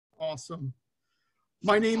Awesome.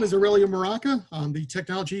 My name is Aurelio Muraca. I'm the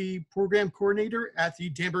Technology Program Coordinator at the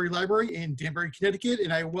Danbury Library in Danbury, Connecticut,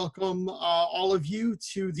 and I welcome all of you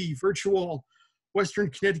to the virtual Western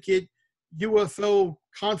Connecticut UFO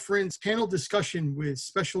Conference panel discussion with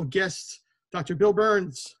special guest Dr. Bill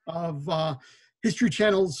Birnes of History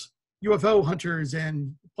Channel's UFO Hunters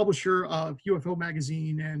and publisher of UFO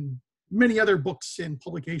Magazine and many other books and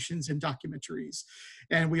publications and documentaries.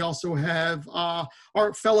 And we also have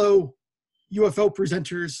our fellow UFO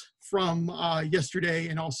presenters from yesterday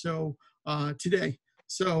and also today.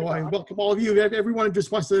 So I welcome all of you. Everyone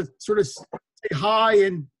just wants to sort of say hi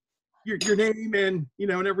and your name and, you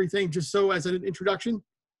know, and everything, just so as an introduction.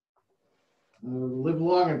 Live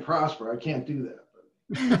long and prosper. I can't do that.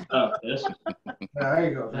 Oh, this? There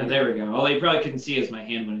you go. There we go. All you probably couldn't see is my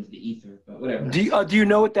hand went into the ether, but whatever. Do you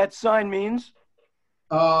know what that sign means?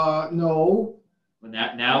 No. Well,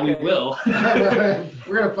 now we will. We're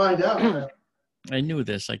gonna find out. I knew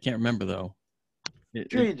this. I can't remember though.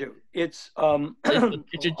 Sure you do. It's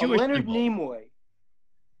it's a Jewish Leonard symbol. Nimoy,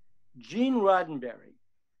 Gene Roddenberry.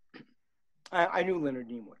 I knew Leonard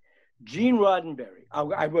Nimoy. Gene Roddenberry.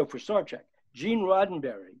 I wrote for Star Trek. Gene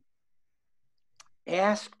Roddenberry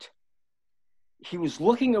asked. He was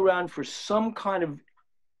looking around for some kind of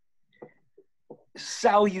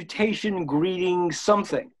salutation, greeting,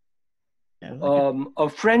 something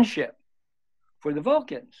of friendship for the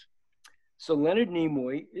Vulcans. So Leonard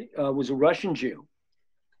Nimoy was a Russian Jew,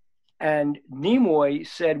 and Nimoy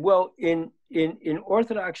said, "Well, in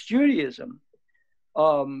Orthodox Judaism,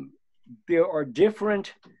 there are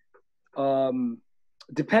different,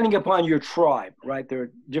 depending upon your tribe, right? There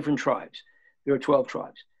are different tribes. There are 12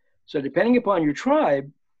 tribes. So depending upon your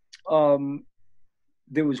tribe,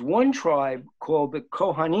 there was one tribe called the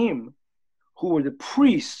Kohanim, who were the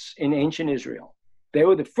priests in ancient Israel. They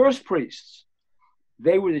were the first priests.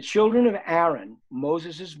 They were the children of Aaron,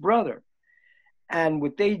 Moses' brother. And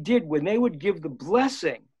what they did when they would give the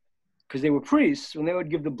blessing, because they were priests, when they would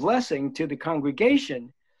give the blessing to the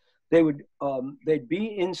congregation, they'd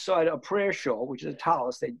be inside a prayer shawl, which is a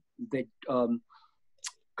tallis. They'd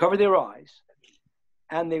cover their eyes,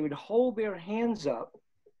 and they would hold their hands up,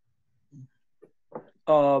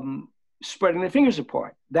 spreading their fingers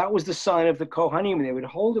apart. That was the sign of the Kohanim. And they would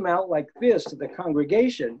hold them out like this to the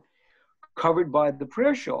congregation, covered by the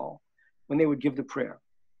prayer shawl, when they would give the prayer.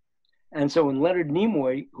 And so when Leonard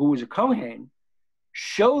Nimoy, who was a Kohen,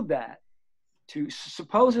 showed that to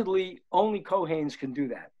supposedly only Kohens can do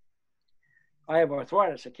that. I have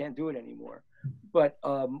arthritis, I can't do it anymore. But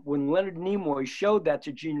when Leonard Nimoy showed that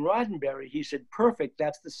to Gene Roddenberry, he said, perfect,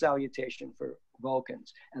 that's the salutation for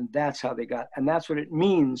Vulcans. And that's how they got, and that's what it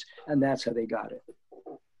means, and that's how they got it.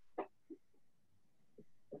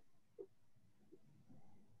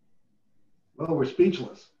 Well, we're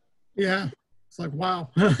speechless. Yeah, it's like,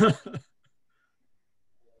 wow.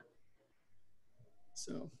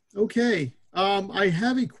 So, okay. I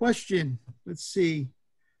have a question. Let's see.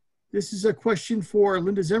 This is a question for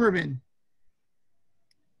Linda Zimmermann.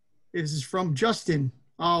 This is from Justin.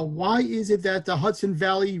 Why is it that the Hudson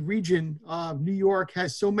Valley region of New York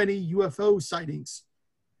has so many UFO sightings?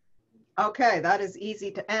 Okay, that is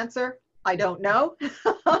easy to answer. I don't know.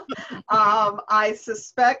 I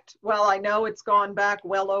suspect, well, I know it's gone back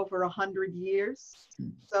well over 100 years.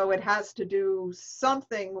 So it has to do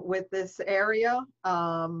something with this area,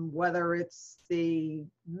 whether it's the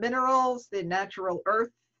minerals, the natural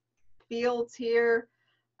earth fields here.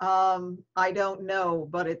 I don't know,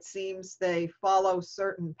 but it seems they follow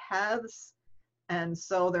certain paths. And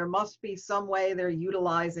so there must be some way they're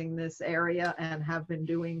utilizing this area and have been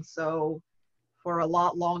doing so for a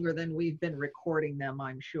lot longer than we've been recording them,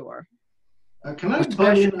 I'm sure. Can I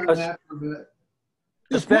butt in on that for a minute?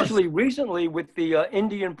 Especially recently with the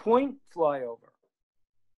Indian Point flyover.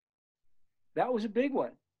 That was a big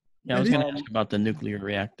one. Yeah, I was going to ask about the nuclear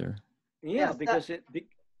reactor. Yeah, Yes, because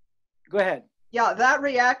go ahead. Yeah, that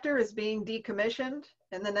reactor is being decommissioned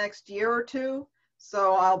in the next year or two.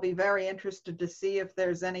 So I'll be very interested to see if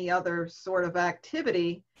there's any other sort of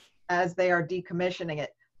activity as they are decommissioning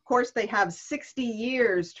it. Of course, they have 60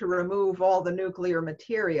 years to remove all the nuclear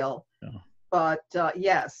material. Oh. But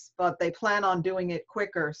yes, but they plan on doing it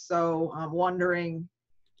quicker. So I'm wondering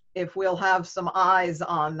if we'll have some eyes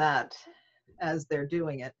on that as they're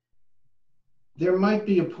doing it. There might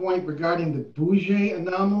be a point regarding the Bouget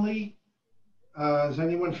anomaly. Is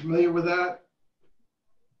anyone familiar with that?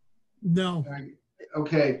 No.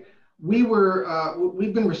 Okay. We've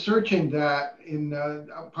been researching that in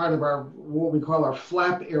part of our, what we call our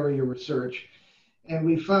flap area research. And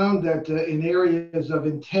we found that in areas of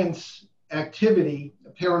intense activity,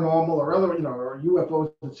 paranormal or other, or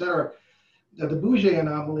UFOs, etc., that the Bouguer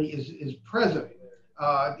anomaly is present.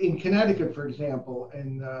 In Connecticut, for example,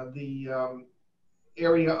 in the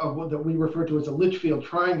area of what that we refer to as the Litchfield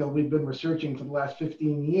Triangle, we've been researching for the last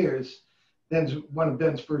 15 years. Ben's one of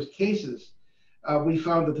Ben's first cases. We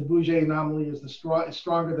found that the Bouguer anomaly is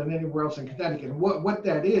stronger than anywhere else in Connecticut. And what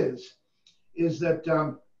that is that,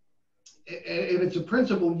 and it's a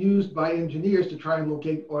principle used by engineers to try and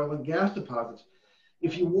locate oil and gas deposits.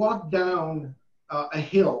 If you walk down a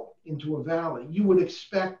hill into a valley, you would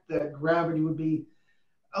expect that gravity would be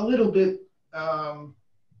a little bit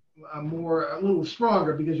a little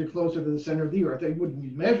stronger because you're closer to the center of the earth. It wouldn't be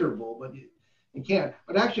measurable, but you can't.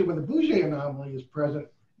 But actually, when the Bouguer anomaly is present,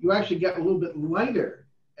 you actually get a little bit lighter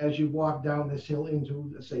as you walk down this hill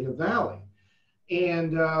into, say, a valley.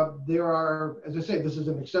 And there are, as I say, this is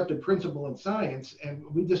an accepted principle in science, and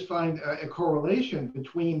we just find a correlation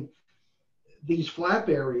between these flap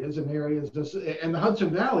areas and and the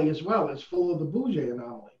Hudson Valley as well is full of the Bouguer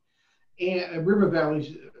anomaly. And river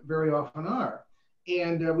valleys very often are.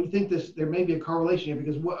 And we think there may be a correlation here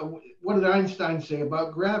because what did Einstein say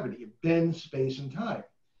about gravity? It bends space and time,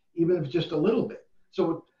 even if it's just a little bit.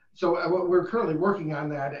 So we're currently working on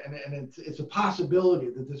that, and it's a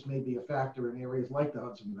possibility that this may be a factor in areas like the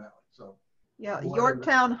Hudson Valley. So yeah,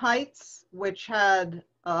 Yorktown Heights, which had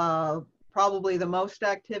probably the most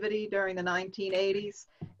activity during the 1980s,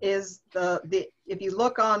 is if you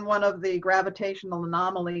look on one of the gravitational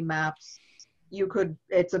anomaly maps,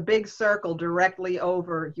 it's a big circle directly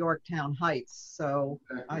over Yorktown Heights. So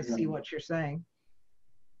I see what you're saying.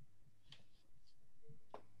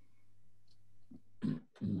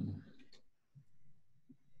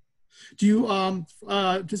 Do you,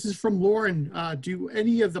 this is from Lauren, do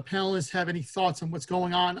any of the panelists have any thoughts on what's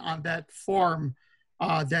going on that farm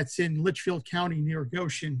that's in Litchfield County near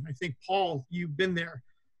Goshen? I think, Paul, you've been there.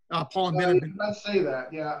 Paul and Ben have been. Let's say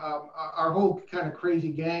that, yeah. Our whole kind of crazy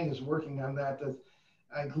gang is working on that. That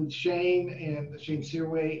includes Shane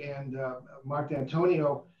Sirois and Marc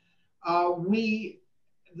Dantonio.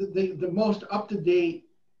 The most up-to-date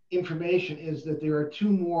information is that there are 2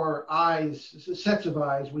 more sets of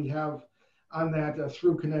eyes we have on that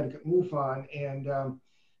through Connecticut MUFON. And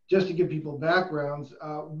just to give people backgrounds,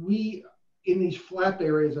 we, in these flap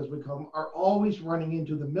areas, as we call them, are always running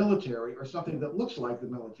into the military or something that looks like the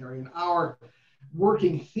military. And our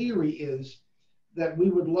working theory is that we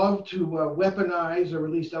would love to weaponize or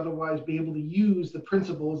at least otherwise be able to use the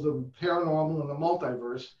principles of paranormal and the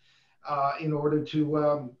multiverse in order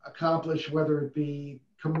to accomplish whether it be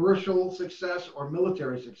commercial success or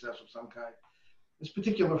military success of some kind. This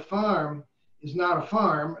particular farm is not a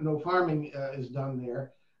farm. No farming is done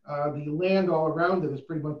there. The land all around it is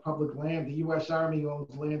pretty much public land. The U.S. Army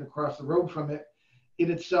owns land across the road from it.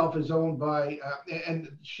 It itself is owned by,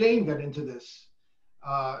 and Shane got into this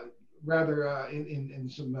rather in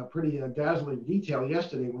some pretty dazzling detail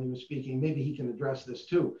yesterday when he was speaking. Maybe he can address this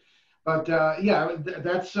too. But yeah,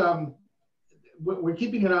 that's, we're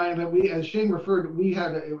keeping an eye on that. As Shane referred, we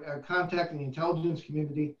had a contact in the intelligence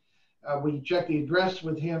community. We checked the address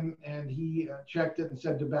with him, and he checked it and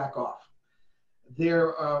said to back off. There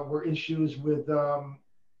were issues with a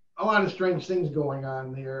lot of strange things going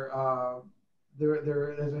on there.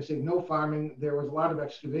 As I say, no farming. There was a lot of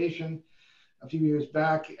excavation a few years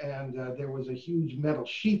back, and there was a huge metal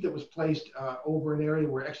sheet that was placed over an area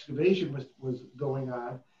where excavation was going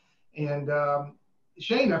on. And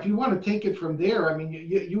Shane, if you want to take it from there, I mean,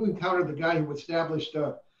 you encountered the guy who established,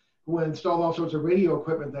 who installed all sorts of radio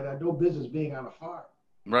equipment that had no business being on a farm.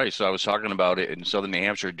 Right. So I was talking about it in Southern New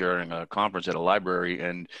Hampshire during a conference at a library.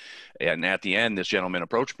 And at the end, this gentleman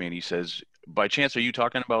approached me and he says, by chance, are you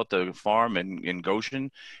talking about the farm in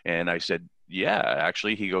Goshen? And I said, yeah,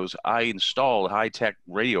 actually. He goes, I installed high-tech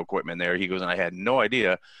radio equipment there. He goes, and I had no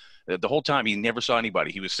idea. The whole time he never saw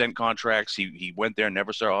anybody. He was sent contracts. He went there,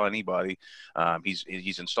 never saw anybody.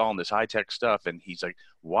 He's installing this high-tech stuff. And he's like,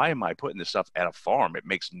 why am I putting this stuff at a farm? It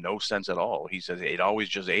makes no sense at all. He says, it always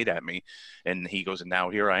just ate at me. And he goes, and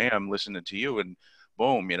now here I am listening to you, and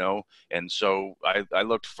boom, you know. And so I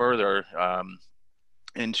looked further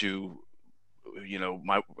into, you know,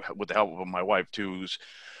 with the help of my wife too,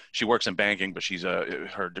 she works in banking, but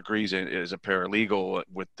her degrees is a paralegal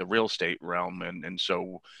with the real estate realm. And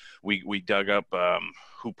so we dug up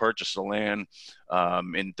who purchased the land.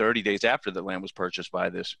 In 30 days after the land was purchased by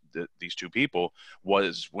these 2 people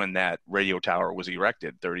was when that radio tower was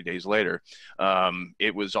erected 30 days later.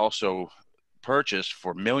 It was also purchased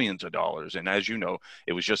for millions of dollars. And as you know,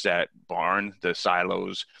 it was just that barn, the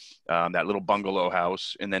silos, that little bungalow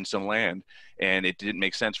house, and then some land. And it didn't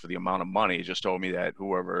make sense for the amount of money. It just told me that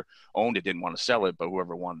whoever owned it didn't want to sell it, but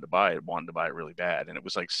whoever wanted to buy it really bad. And it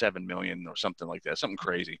was like 7 million or something like that, something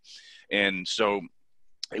crazy. And so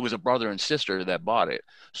it was a brother and sister that bought it.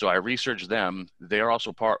 So I researched them. They're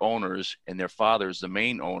also part owners, and their father's the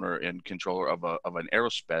main owner and controller of an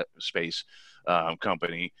aerospace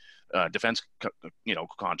company, defense,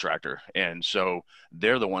 contractor. And so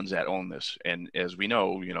they're the ones that own this. And as we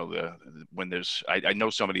know, I know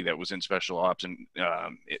somebody that was in special ops and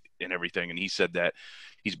everything, and he said that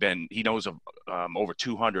he knows of over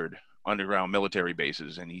 200 underground military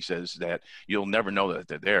bases, and he says that you'll never know that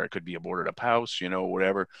they're there. It could be aboard a house,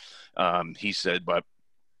 whatever. He said, but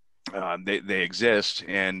they exist,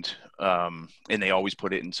 and they always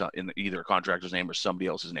put it in either a contractor's name or somebody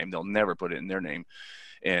else's name. They'll never put it in their name.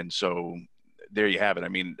 And so there you have it. I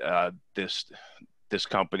mean, this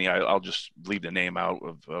company, I'll just leave the name out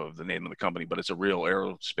of the name of the company, but it's a real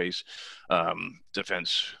aerospace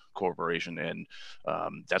defense corporation, and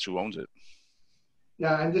that's who owns it.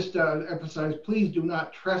 Yeah, and just emphasize, please do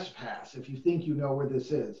not trespass if you think you know where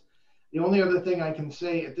this is. The only other thing I can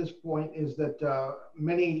say at this point is that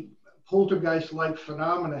many poltergeist-like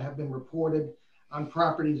phenomena have been reported on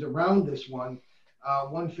properties around this one.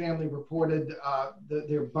 One family reported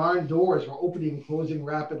their barn doors were opening and closing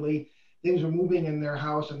rapidly. Things were moving in their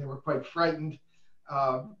house, and they were quite frightened.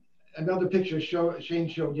 Another picture Shane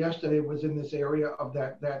showed yesterday was in this area of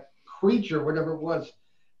that creature, whatever it was,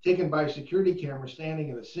 taken by a security camera standing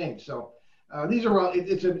in a sink. So these are all,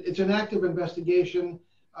 it's an active investigation.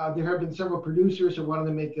 There have been several producers who wanted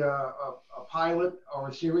to make a pilot or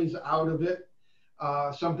a series out of it.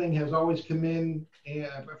 Something has always come in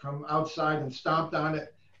from outside and stomped on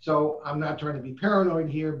it. So I'm not trying to be paranoid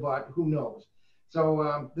here, but who knows?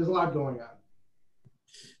 So there's a lot going on.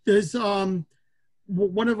 There's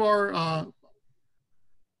one of our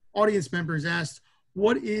audience members asked,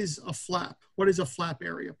 what is a flap? What is a flap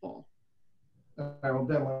area, Paul? Well,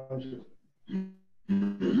 Ben, why don't you?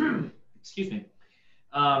 Excuse me.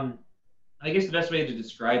 I guess the best way to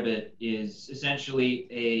describe it is essentially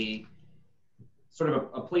a sort of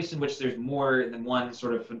a place in which there's more than one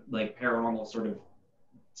sort of like paranormal sort of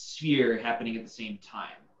sphere happening at the same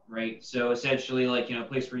time, right? So essentially like, a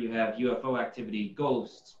place where you have UFO activity,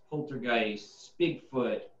 ghosts, poltergeists,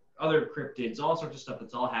 Bigfoot, other cryptids, all sorts of stuff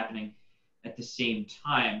that's all happening at the same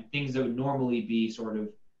time. Things that would normally be sort of,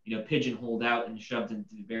 pigeonholed out and shoved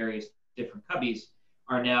into various different cubbies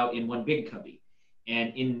are now in one big cubby.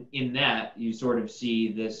 And in that, you sort of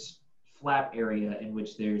see this flap area in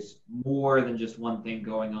which there's more than just one thing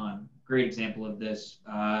going on. Great example of this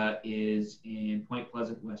is in Point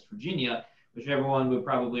Pleasant, West Virginia, which everyone would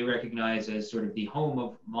probably recognize as sort of the home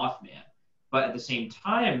of Mothman. But at the same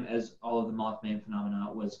time as all of the Mothman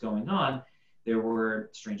phenomena was going on, there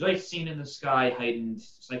were strange lights seen in the sky, heightened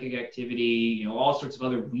psychic activity, all sorts of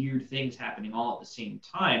other weird things happening all at the same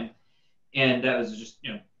time. And that was just,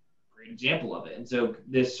 a great example of it. And so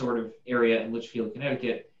this sort of area in Litchfield,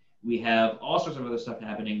 Connecticut, we have all sorts of other stuff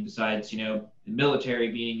happening besides, the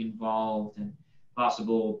military being involved and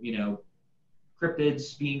possible,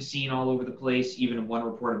 cryptids being seen all over the place, even one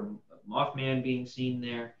report of Mothman being seen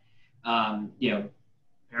there,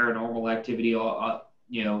 paranormal activity, up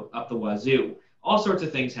the wazoo, all sorts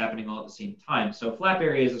of things happening all at the same time. So flap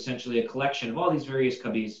area is essentially a collection of all these various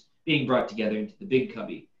cubbies being brought together into the big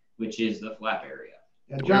cubby, which is the flap area.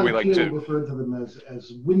 And John Keel referred to them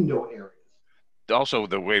as window areas. Also,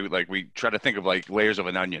 the way we try to think of like layers of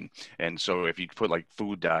an onion, and so if you put like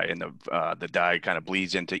food dye and the dye kind of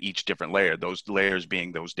bleeds into each different layer, those layers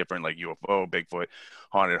being those different like UFO, Bigfoot,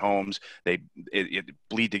 haunted homes, it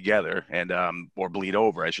bleed together and or bleed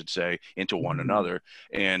over, I should say, into one another,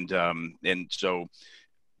 and so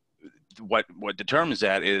what determines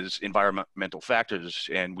that is environmental factors,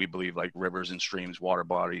 and we believe like rivers and streams, water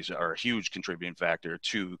bodies are a huge contributing factor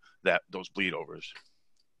to those bleed overs.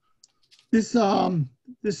 This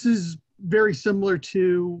is very similar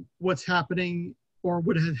to what's happening or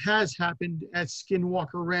what has happened at Skinwalker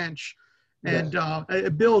Ranch. And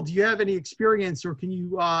Bill, do you have any experience, or can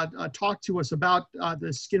you talk to us about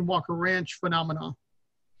the Skinwalker Ranch phenomena?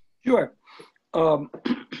 Sure.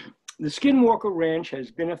 The Skinwalker Ranch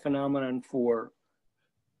has been a phenomenon for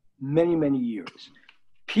many, many years.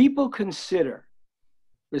 People consider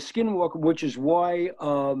the Skinwalker, which is why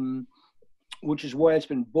it's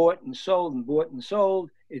been bought and sold and bought and sold.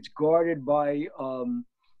 It's guarded by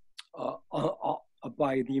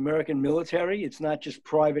the American military. It's not just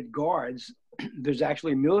private guards. There's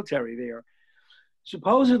actually military there.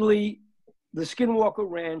 Supposedly, the Skinwalker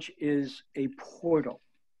Ranch is a portal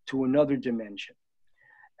to another dimension.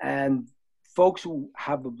 And folks who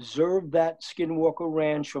have observed that Skinwalker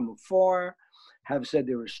Ranch from afar have said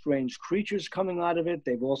there are strange creatures coming out of it.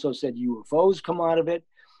 They've also said UFOs come out of it,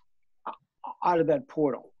 out of that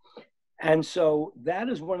portal. And so that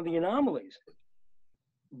is one of the anomalies.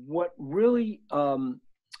 What really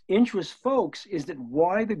interests folks is that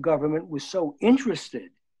why the government was so interested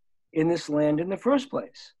in this land in the first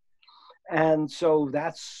place. And so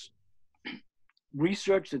that's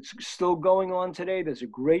research that's still going on today. There's a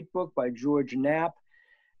great book by George Knapp,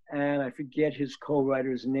 and I forget his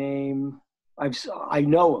co-writer's name. I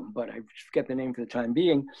know him, but I forget the name for the time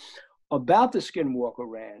being, about the Skinwalker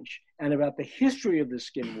Ranch and about the history of the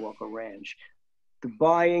Skinwalker Ranch, the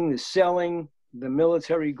buying, the selling, the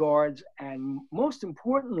military guards, and most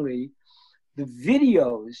importantly, the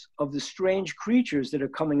videos of the strange creatures that are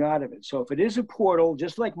coming out of it. So if it is a portal,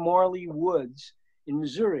 just like Marley Woods in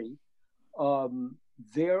Missouri,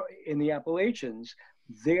 there in the Appalachians,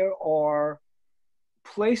 there are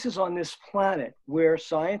places on this planet where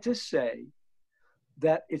scientists say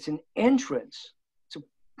that it's an entrance, it's a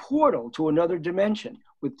portal to another dimension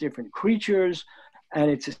with different creatures, and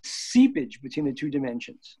it's a seepage between the two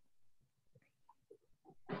dimensions.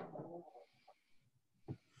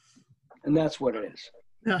 And that's what it is.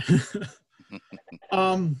 Yeah.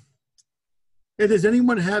 Does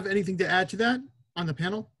anyone have anything to add to that on the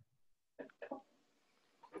panel?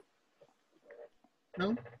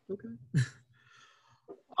 No? Okay.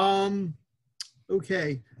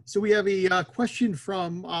 Okay. So we have a question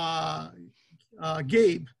from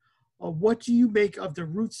Gabe. What do you make of the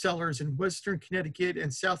root cellars in Western Connecticut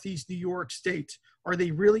and Southeast New York State? Are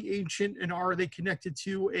they really ancient, and are they connected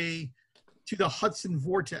to the Hudson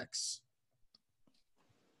vortex?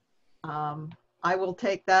 I will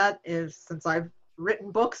take that since I've written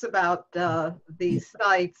books about these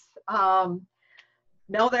sites.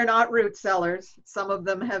 No, they're not root cellars. Some of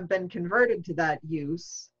them have been converted to that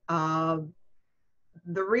use. The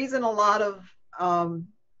reason a lot of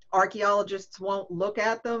archaeologists won't look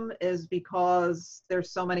at them is because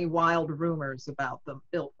there's so many wild rumors about them.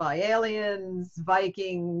 Built by aliens,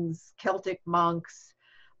 Vikings, Celtic monks.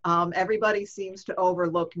 Everybody seems to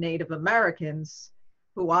overlook Native Americans,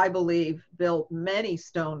 who I believe built many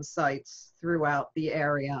stone sites throughout the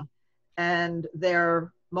area. And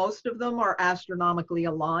most of them are astronomically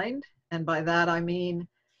aligned. And by that I mean,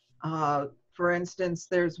 for instance,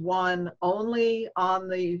 there's one only on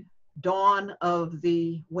the dawn of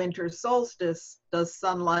the winter solstice does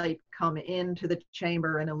sunlight come into the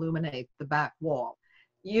chamber and illuminate the back wall.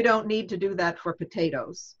 You don't need to do that for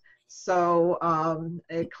potatoes. So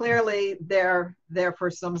clearly they're for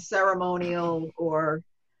some ceremonial or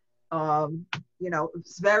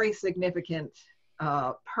very significant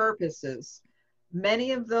purposes.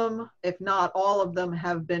 Many of them, if not all of them,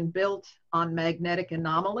 have been built on magnetic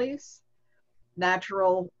anomalies,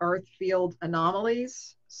 natural earth field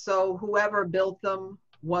anomalies. So whoever built them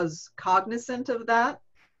was cognizant of that,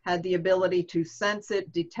 had the ability to sense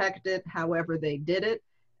it, detect it, however they did it,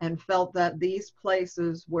 and felt that these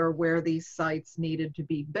places were where these sites needed to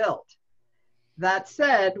be built. That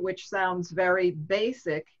said, which sounds very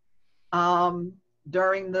basic,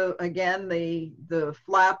 during the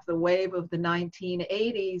wave of the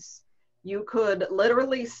 1980s, you could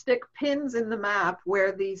literally stick pins in the map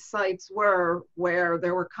where these sites were, where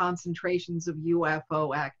there were concentrations of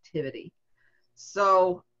UFO activity.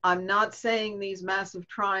 So I'm not saying these massive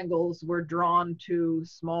triangles were drawn to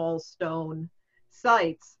small stone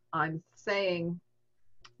sites. I'm saying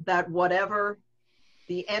that whatever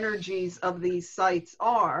the energies of these sites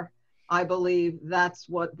are, I believe that's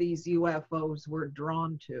what these UFOs were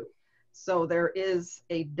drawn to. So there is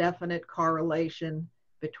a definite correlation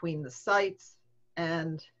between the sites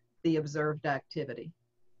and the observed activity.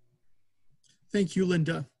 Thank you,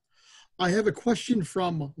 Linda. I have a question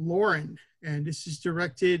from Lauren, and this is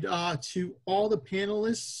directed to all the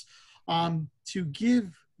panelists to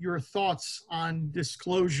give your thoughts on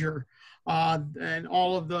disclosure and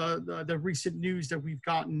all of the recent news that we've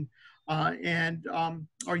gotten.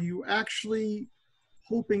 Are you actually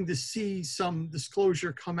hoping to see some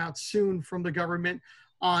disclosure come out soon from the government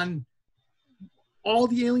on all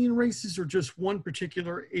the alien races, or just one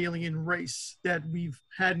particular alien race that we've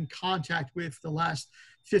had in contact with the last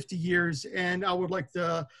 50 years? And I would like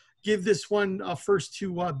to give this one first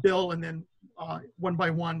to Bill, and then one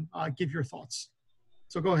by one, give your thoughts.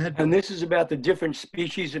 So go ahead, Bill. And this is about the different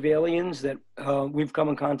species of aliens that we've come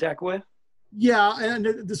in contact with? Yeah, and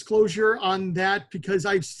a disclosure on that, because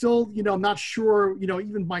I'm still, I'm not sure,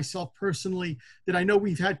 even myself personally, that I know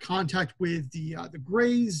we've had contact with the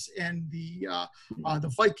Greys and the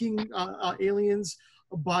Viking aliens.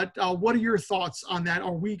 But what are your thoughts on that?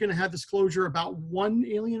 Are we going to have disclosure about one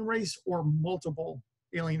alien race or multiple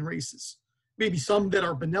alien races? Maybe some that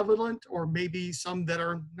are benevolent, or maybe some that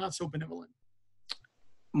are not so benevolent.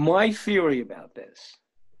 My theory about this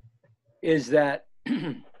is that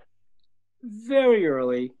very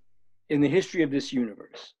early in the history of this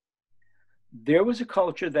universe, there was a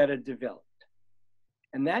culture that had developed.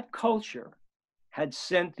 And that culture had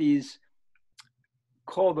sent these,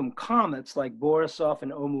 call them comets, like Borisov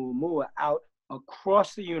and Oumuamua, out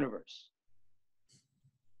across the universe.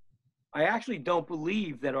 I actually don't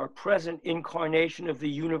believe that our present incarnation of the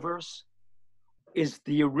universe is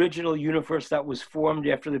the original universe that was formed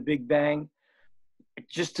after the Big Bang.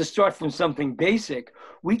 Just to start from something basic,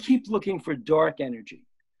 we keep looking for dark energy,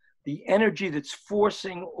 the energy that's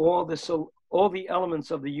forcing all the elements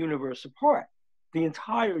of the universe apart, the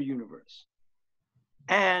entire universe.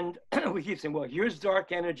 And we keep saying, well, here's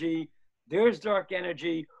dark energy, there's dark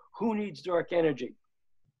energy, who needs dark energy?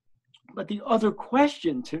 But the other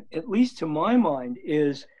question, at least to my mind,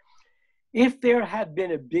 is if there had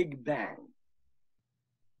been a Big Bang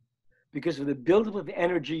because of the buildup of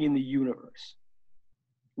energy in the universe,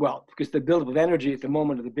 well, because the buildup of energy at the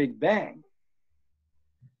moment of the Big Bang,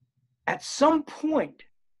 at some point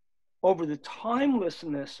over the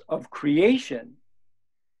timelessness of creation,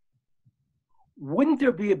 wouldn't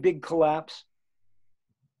there be a big collapse?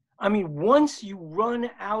 I mean, once you run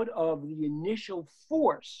out of the initial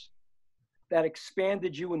force that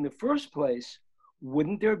expanded you in the first place,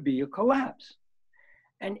 wouldn't there be a collapse?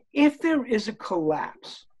 And if there is a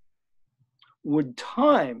collapse, would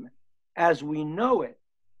time as we know it,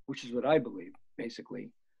 which is what I believe,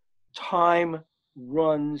 basically, time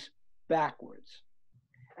runs backwards.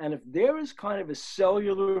 And if there is kind of a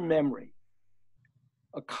cellular memory,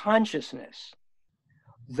 a consciousness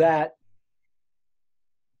that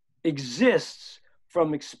exists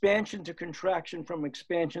from expansion to contraction,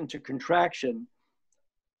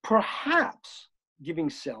 perhaps giving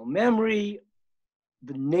cell memory,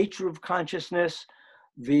 the nature of consciousness,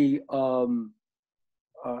 the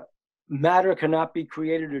matter cannot be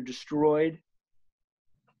created or destroyed.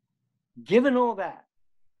 Given all that,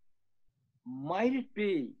 might it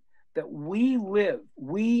be that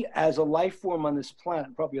we as a life form on this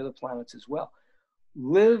planet, probably other planets as well,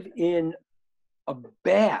 live in a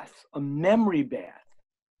bath, a memory bath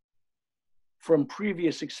from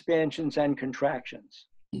previous expansions and contractions?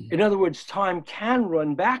 In other words, time can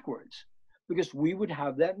run backwards because we would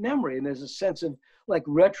have that memory. And there's a sense of like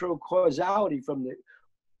retrocausality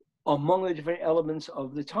among the different elements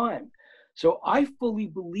of the time. So I fully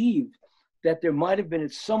believe that there might have been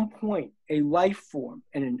at some point a life form,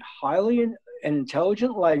 an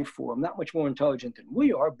intelligent life form, not much more intelligent than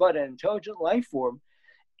we are, but an intelligent life form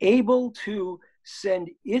able to send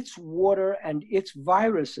its water and its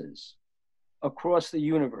viruses across the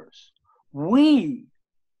universe. We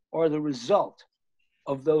are the result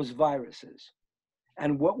of those viruses.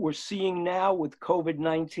 And what we're seeing now with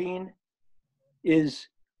COVID-19 is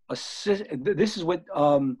this is what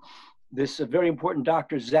this very important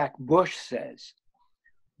Dr. Zach Bush says,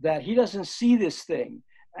 that he doesn't see this thing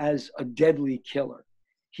as a deadly killer.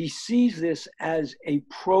 He sees this as a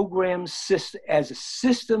program system, as a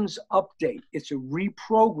systems update. It's a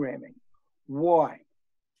reprogramming. Why?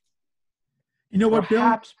 You know what, Bill?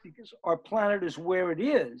 Perhaps because our planet is where it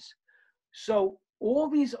is. So all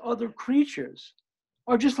these other creatures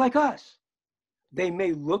are just like us. They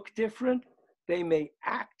may look different. They may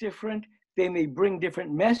act different. They may bring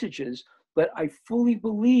different messages. But I fully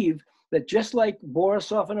believe that just like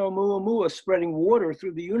Borisov and Oumuamua spreading water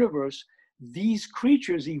through the universe, these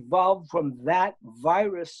creatures evolved from that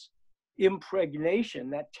virus impregnation,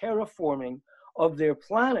 that terraforming of their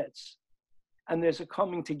planets. And there's a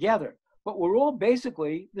coming together. But we're all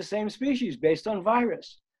basically the same species based on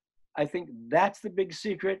virus. I think that's the big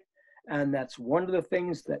secret. And that's one of the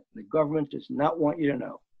things that the government does not want you to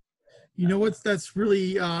know. You know what? That's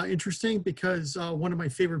really interesting, because one of my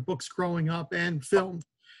favorite books growing up and filmed,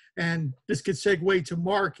 and this could segue to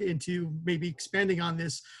Mark into maybe expanding on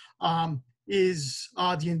this, is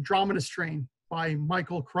The Andromeda Strain by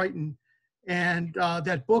Michael Crichton. And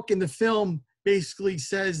that book and the film basically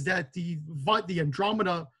says that the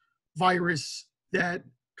Andromeda virus that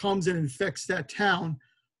comes and infects that town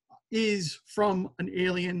is from an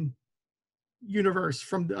alien universe,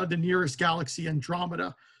 from the nearest galaxy,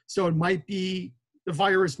 Andromeda. So it might be, the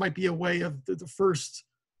virus might be a way of the first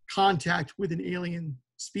contact with an alien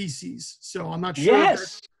species. So I'm not sure.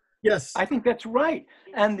 Yes. Yes. I think that's right.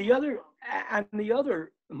 And the other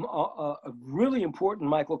really important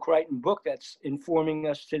Michael Crichton book that's informing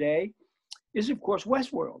us today is, of course,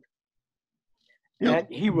 Westworld. Yep.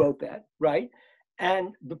 And he wrote that, right?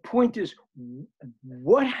 And the point is,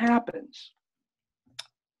 what happens?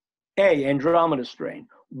 Andromeda strain.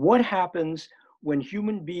 What happens when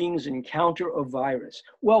human beings encounter a virus?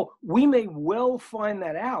 Well, we may well find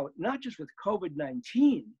that out, not just with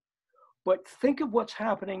COVID-19, but think of what's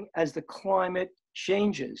happening as the climate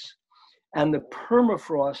changes and the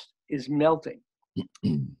permafrost is melting.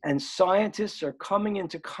 And scientists are coming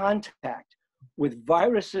into contact with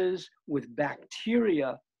viruses, with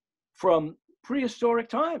bacteria from prehistoric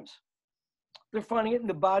times. They're finding it in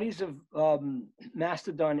the bodies of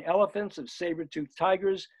mastodon elephants, of saber-toothed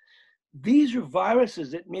tigers. These are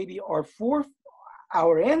viruses that maybe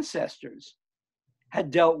our ancestors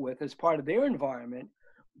had dealt with as part of their environment.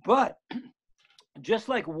 But just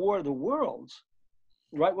like War of the Worlds,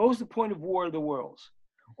 right? What was the point of War of the Worlds?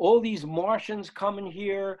 All these Martians coming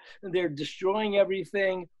here, and they're destroying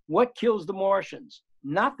everything. What kills the Martians?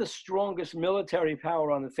 Not the strongest military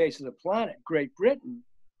power on the face of the planet, Great Britain,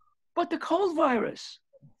 but the cold virus.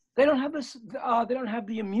 They don't have this. They don't have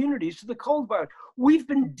the immunities to the cold virus. We've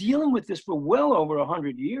been dealing with this for well over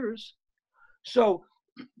 100 years. So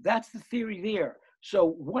that's the theory there. So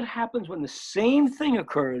what happens when the same thing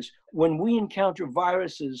occurs when we encounter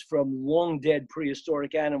viruses from long dead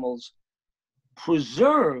prehistoric animals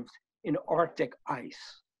preserved in Arctic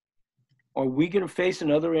ice? Are we going to face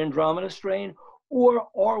another Andromeda strain, or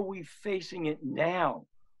are we facing it now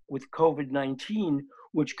with COVID-19,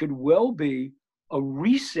 which could well be a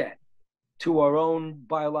reset to our own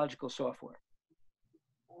biological software?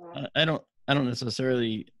 I don't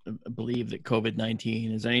necessarily believe that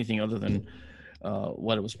COVID-19 is anything other than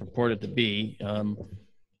what it was purported to be,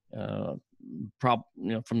 from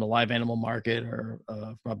the live animal market or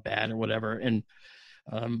from a bat or whatever. And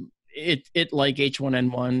it like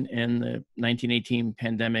H1N1 and the 1918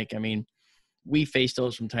 pandemic. I mean, we face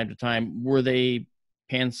those from time to time. Were they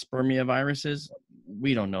panspermia viruses?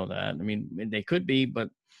 We don't know that. I mean, they could be, but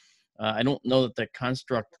I don't know that the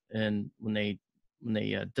construct, and when they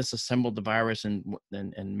disassembled the virus and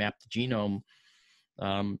mapped the genome,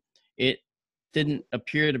 it didn't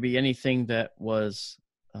appear to be anything that was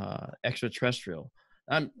extraterrestrial.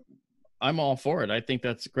 I'm all for it. I think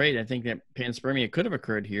that's great. I think that panspermia could have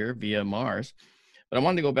occurred here via Mars. But I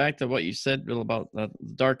wanted to go back to what you said, Bill, about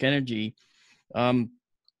dark energy.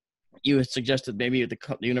 You had suggested maybe the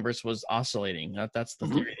universe was oscillating. That's the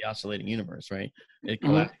theory of the oscillating universe, right? It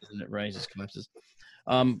collapses and it rises, collapses.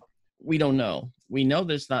 We don't know. We know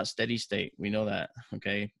that it's not steady state. We know that,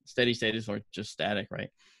 okay? Steady state is just static, right?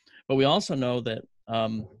 But we also know that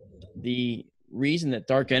the reason that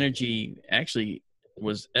dark energy actually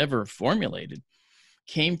was ever formulated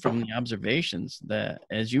came from the observations that,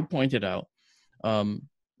 as you pointed out,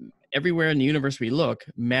 everywhere in the universe we look,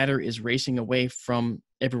 matter is racing away from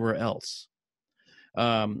everywhere else.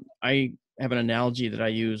 I have an analogy that I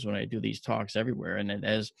use when I do these talks everywhere, and it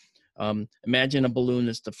is, imagine a balloon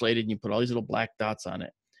that's deflated and you put all these little black dots on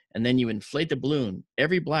it, and then you inflate the balloon.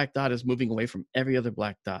 Every black dot is moving away from every other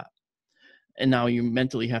black dot. And now you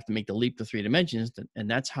mentally have to make the leap to 3 dimensions, and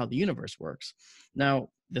that's how the universe works. Now,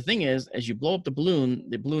 the thing is, as you blow up the balloon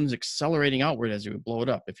is accelerating outward as you blow it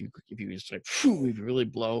up. If you just like, if you really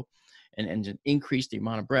blow and increase the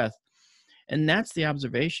amount of breath. And that's the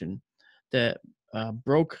observation that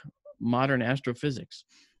broke modern astrophysics.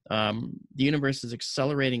 The universe is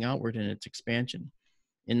accelerating outward in its expansion.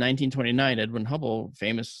 In 1929, Edwin Hubble,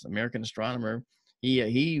 famous American astronomer,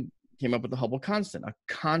 he came up with the Hubble constant, a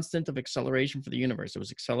constant of acceleration for the universe. It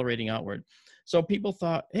was accelerating outward. So people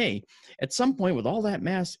thought, hey, at some point with all that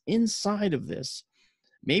mass inside of this,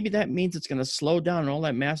 maybe that means it's going to slow down and all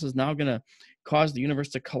that mass is now going to cause the universe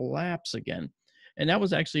to collapse again. And that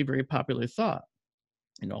was actually a very popular thought.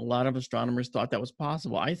 A lot of astronomers thought that was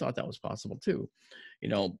possible. I thought that was possible too,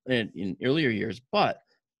 in earlier years. But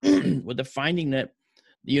with the finding that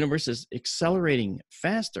the universe is accelerating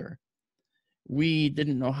faster, we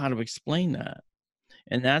didn't know how to explain that.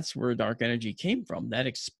 And that's where dark energy came from. That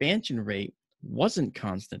expansion rate wasn't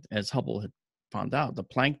constant, as Hubble had found out. The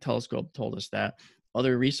Planck telescope told us that.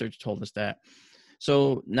 Other research told us that.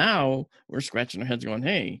 So now we're scratching our heads going,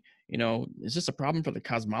 hey, is this a problem for the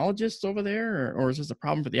cosmologists over there? Or is this a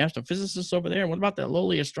problem for the astrophysicists over there? What about the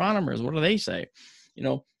lowly astronomers? What do they say?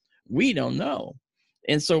 We don't know.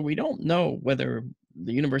 And so we don't know whether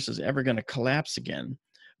the universe is ever going to collapse again.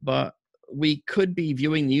 But we could be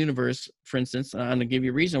viewing the universe, for instance, and to give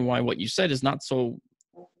you a reason why what you said is not so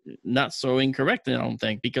not so incorrect, I don't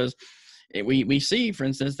think, because we see, for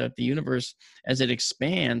instance, that the universe, as it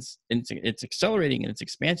expands, it's accelerating and it's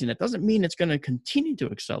expanding. That doesn't mean it's going to continue to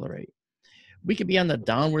accelerate. We could be on the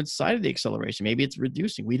downward side of the acceleration. Maybe it's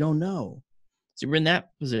reducing. We don't know. So we're in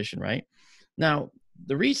that position, right? Now,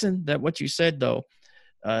 the reason that what you said, though,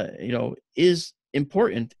 is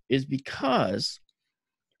important is because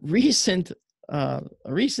a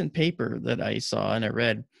recent paper that I saw and I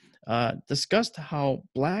read discussed how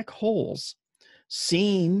black holes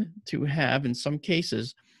seem to have, in some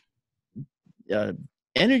cases,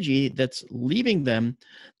 energy that's leaving them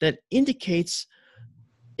that indicates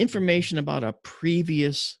information about a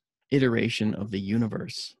previous iteration of the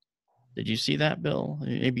universe. Did you see that, Bill?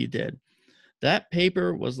 Maybe you did. That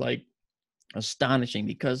paper was like astonishing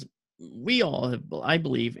because we all have, I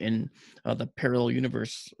believe, in the parallel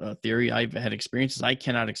universe theory. I've had experiences I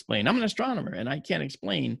cannot explain. I'm an astronomer and I can't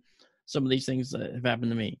explain some of these things that have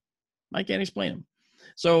happened to me. I can't explain them.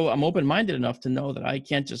 So I'm open-minded enough to know that I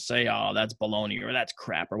can't just say, oh, that's baloney or that's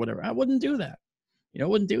crap or whatever. I wouldn't do that. I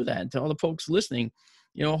wouldn't do that. And to all the folks listening,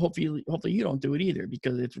 hopefully you don't do it either,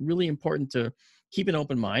 because it's really important to keep an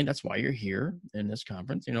open mind. That's why you're here in this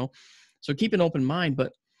conference, So keep an open mind.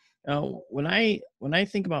 But when I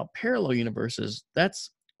think about parallel universes, that's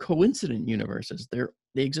coincident universes.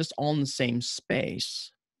 They exist all in the same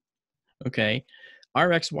space. Okay,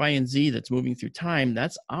 our X, Y, and Z that's moving through time,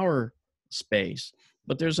 that's our space.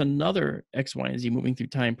 But there's another X, Y, and Z moving through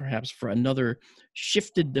time, perhaps for another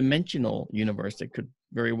shifted dimensional universe that could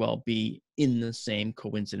very well be in the same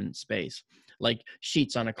coincident space, like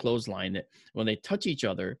sheets on a clothesline that when they touch each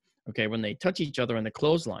other, when they touch each other on the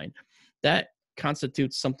clothesline, that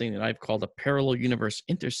constitutes something that I've called a parallel universe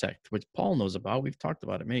intersect, which Paul knows about. We've talked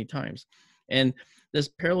about it many times. And this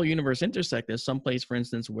parallel universe intersect is someplace, for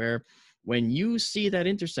instance, where when you see that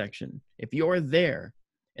intersection, if you're there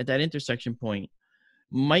at that intersection point,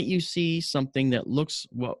 might you see something that looks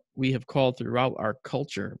what we have called throughout our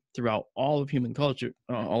culture, throughout all of human culture,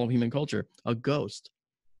 a ghost,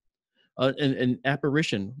 an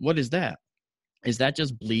apparition. What is that? Is that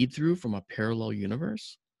just bleed through from a parallel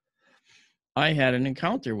universe? I had an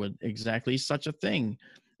encounter with exactly such a thing.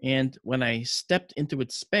 And when I stepped into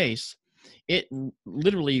its space, it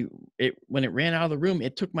literally, when it ran out of the room,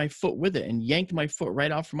 it took my foot with it and yanked my foot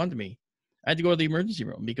right out from under me. I had to go to the emergency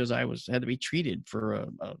room because I had to be treated for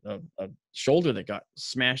a shoulder that got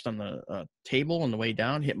smashed on the table on the way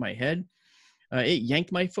down, hit my head. It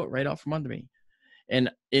yanked my foot right out from under me. And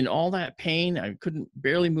in all that pain, I couldn't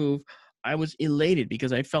barely move. I was elated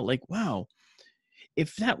because I felt like, wow,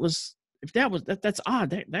 that's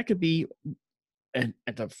odd. That could be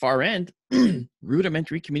at the far end,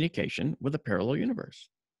 rudimentary communication with a parallel universe.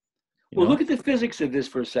 Well, look at the physics of this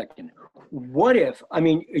for a second. What if,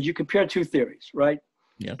 you compare two theories, right?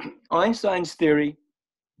 Yeah. Einstein's theory,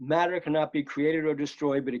 matter cannot be created or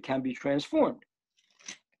destroyed, but it can be transformed.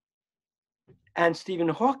 And Stephen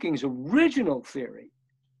Hawking's original theory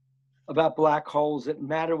about black holes, that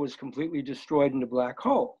matter was completely destroyed in the black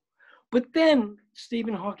hole. But then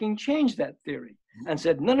Stephen Hawking changed that theory and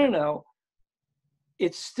said, no,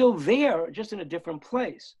 it's still there, just in a different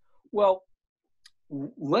place. Well,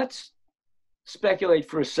 let's speculate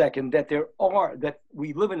for a second that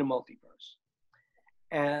we live in a multiverse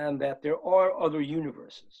and that there are other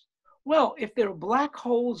universes. Well, if there are black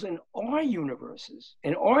holes in our universe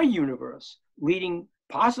leading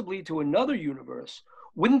possibly to another universe,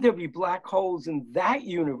 wouldn't there be black holes in that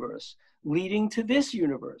universe leading to this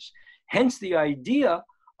universe? Hence the idea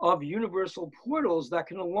of universal portals that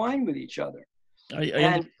can align with each other. I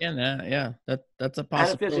understand that. Yeah, that's a possibility.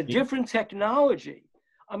 And if there's a different technology,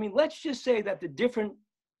 let's just say that the different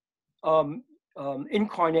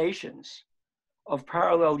incarnations of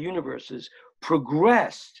parallel universes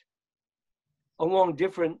progressed along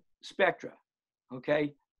different spectra,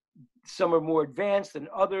 okay? Some are more advanced than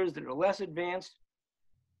others that are less advanced.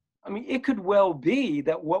 It could well be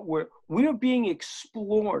that what we're being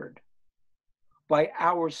explored by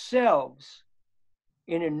ourselves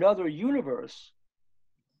in another universe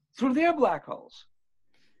through their black holes.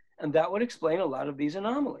 And that would explain a lot of these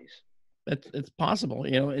anomalies. It's possible,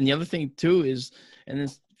 and the other thing too is, and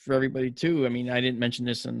this for everybody too, I didn't mention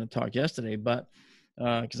this in the talk yesterday, but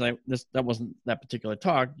because that wasn't that particular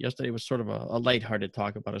talk. Yesterday was sort of a lighthearted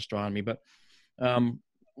talk about astronomy, but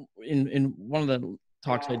in one of the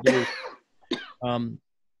talks I do,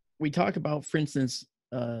 we talk about, for instance,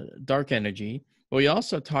 dark energy, but we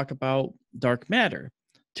also talk about dark matter.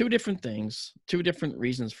 Two different things, two different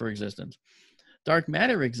reasons for existence. Dark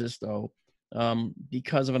matter exists, though,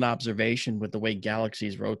 because of an observation with the way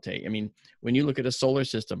galaxies rotate. I mean, when you look at a solar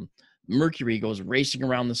system, Mercury goes racing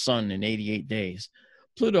around the sun in 88 days.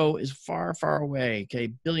 Pluto is far, far away, okay,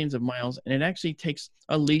 billions of miles, and it actually takes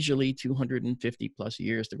a leisurely 250 plus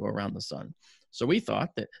years to go around the sun. So we thought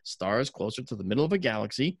that stars closer to the middle of a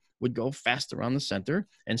galaxy would go fast around the center,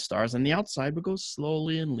 and stars on the outside would go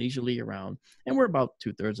slowly and leisurely around. And we're about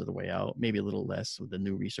 2/3 of the way out, maybe a little less with the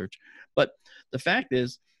new research. But the fact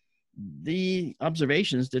is, the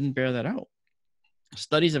observations didn't bear that out.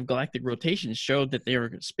 Studies of galactic rotation showed that they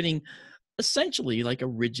were spinning essentially like a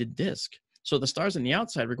rigid disk. So the stars on the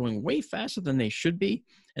outside were going way faster than they should be,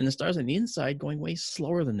 and the stars on the inside going way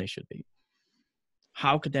slower than they should be.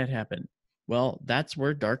 How could that happen? Well, that's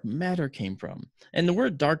where dark matter came from. And the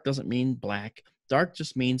word dark doesn't mean black. Dark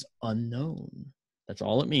just means unknown. That's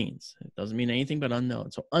all it means. It doesn't mean anything but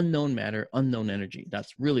unknown. So unknown matter, unknown energy.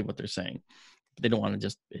 That's really what they're saying. They don't want to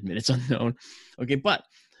just admit it's unknown. Okay, but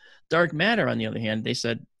dark matter, on the other hand, they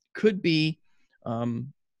said could be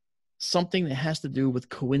something that has to do with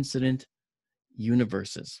coincident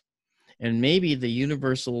universes. And maybe the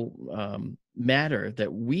universal matter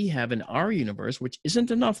that we have in our universe, which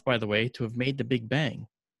isn't enough, by the way, to have made the Big Bang.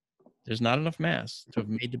 There's not enough mass to have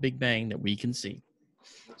made the Big Bang that we can see.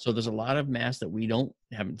 So there's a lot of mass that we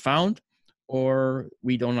haven't found, or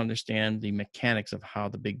we don't understand the mechanics of how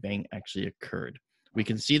the Big Bang actually occurred. We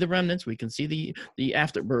can see the remnants, we can see the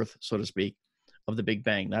afterbirth, so to speak, of the Big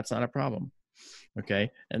Bang. That's not a problem.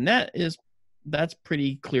 Okay, and that's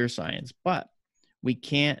pretty clear science, but we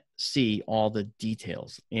can't see all the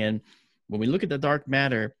details. And when we look at the dark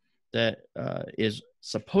matter that is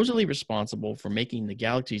supposedly responsible for making the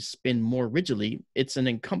galaxies spin more rigidly, it's an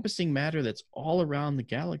encompassing matter that's all around the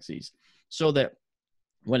galaxies. So that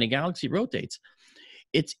when a galaxy rotates,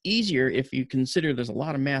 it's easier if you consider there's a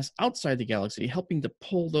lot of mass outside the galaxy helping to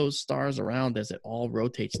pull those stars around as it all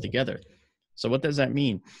rotates together. So what does that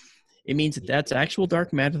mean? It means that that's actual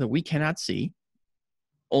dark matter that we cannot see,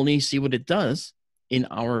 only see what it does in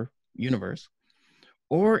our universe,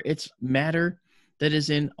 or it's matter that is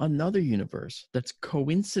in another universe that's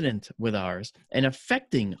coincident with ours and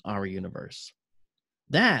affecting our universe.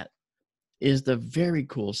 That is the very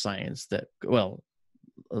cool science that, well,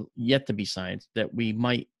 yet to be science, that we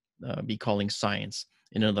might be calling science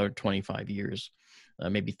in another 25 years,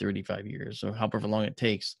 maybe 35 years, or however long it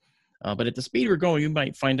takes. But at the speed we're going, you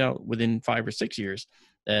might find out within 5 or 6 years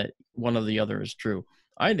that one or the other is true.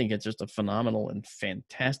 I think it's just a phenomenal and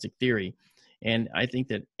fantastic theory. And I think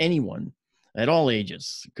that anyone at all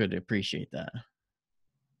ages could appreciate that.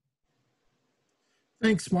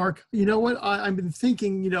 Thanks, Mark. You know what? I've been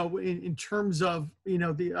thinking, in terms of,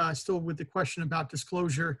 still with the question about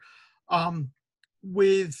disclosure, well,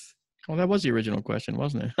 that was the original question,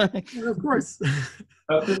 wasn't it? Of course.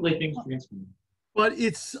 But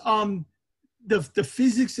it's the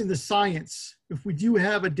physics and the science. If we do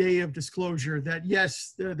have a day of disclosure that,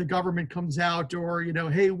 yes, the government comes out, or,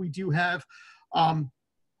 hey, we do have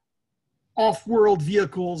off-world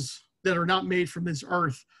vehicles that are not made from this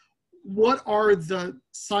earth, what are the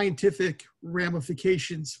scientific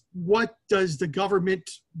ramifications? What does the government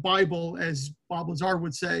Bible, as Bob Lazar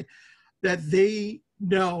would say, that they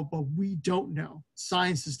know, but we don't know?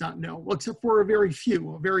 Science does not know, well, except for a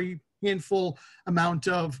very handful amount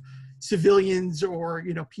of civilians, or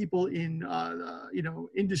people in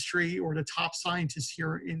industry, or the top scientists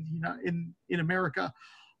here in America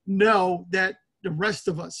know that the rest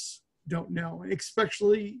of us don't know,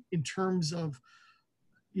 especially in terms of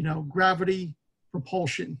gravity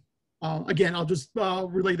propulsion. Again, I'll just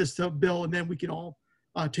relay this to Bill, and then we can all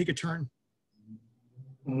take a turn.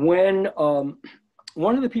 When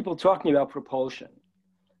one of the people talking about propulsion,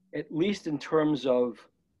 at least in terms that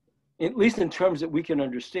we can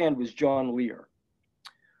understand, was John Lear,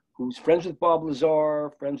 who's friends with Bob Lazar,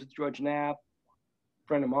 friends with George Knapp,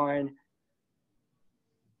 friend of mine.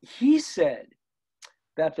 He said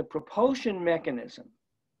that the propulsion mechanism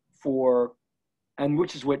and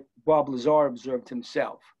which is what Bob Lazar observed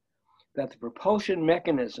himself, that the propulsion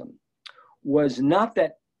mechanism was not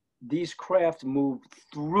that these craft moved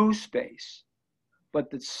through space,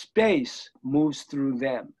 but that space moves through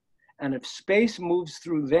them. And if space moves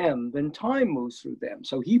through them, then time moves through them.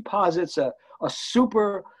 So he posits a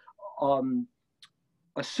super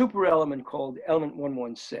element called element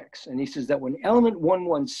 116. And he says that when element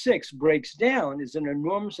 116 breaks down, is an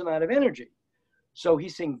enormous amount of energy. So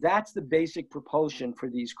he's saying that's the basic propulsion for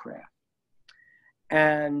these craft.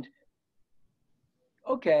 And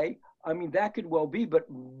okay, I mean, that could well be, but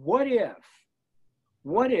what if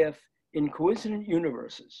in coincident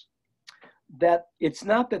universes, that it's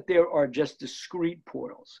not that there are just discrete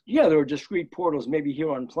portals. Yeah, there are discrete portals maybe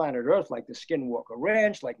here on planet Earth, like the Skinwalker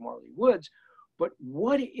Ranch, like Marley Woods. But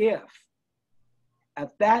what if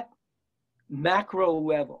at that macro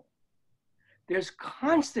level, there's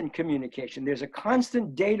constant communication, there's a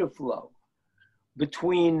constant data flow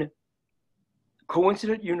between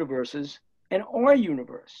coincident universes and our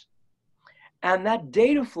universe. And that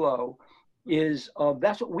data flow is,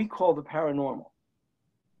 that's what we call the paranormal.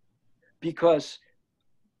 Because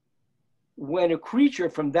when a creature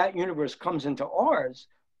from that universe comes into ours,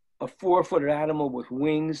 a 4-footed animal with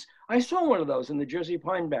wings, I saw one of those in the Jersey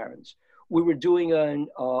Pine Barrens. We were doing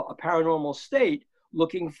a paranormal state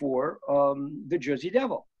looking for the Jersey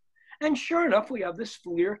Devil. And sure enough, we have this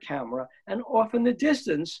FLIR camera, and off in the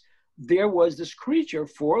distance, there was this creature,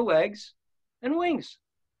 4 legs and wings.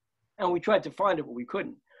 And we tried to find it, but we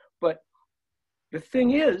couldn't. But the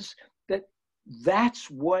thing is that that's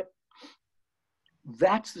the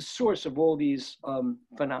source of all these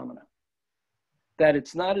phenomena. That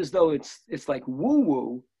it's not as though it's like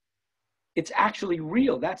woo-woo, it's actually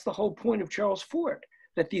real. That's the whole point of Charles Fort,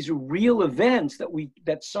 that these are real events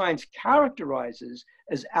that science characterizes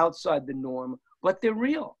as outside the norm, but they're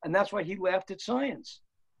real. And that's why he laughed at science.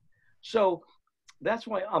 So that's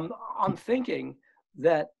why I'm thinking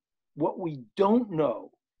that what we don't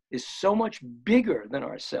know is so much bigger than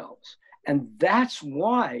ourselves. And that's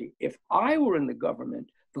why, if I were in the government,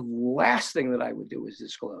 the last thing that I would do is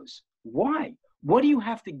disclose. Why? What do you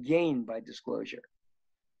have to gain by disclosure?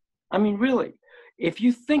 I mean, really, if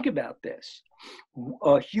you think about this,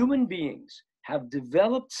 human beings have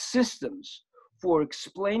developed systems for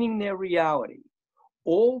explaining their reality,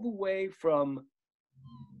 all the way from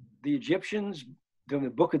the Egyptians, from the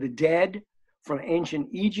Book of the Dead, from ancient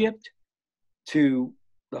Egypt, to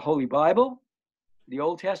the Holy Bible, the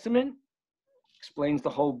Old Testament, explains the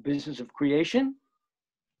whole business of creation,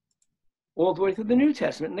 all the way through the New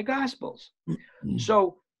Testament and the Gospels.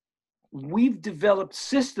 So we've developed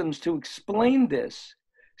systems to explain this,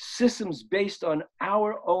 systems based on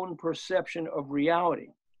our own perception of reality.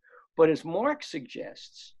 But as Marc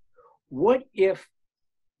suggests, what if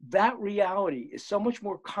that reality is so much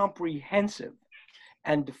more comprehensive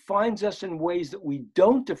and defines us in ways that we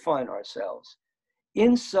don't define ourselves,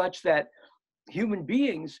 in such that human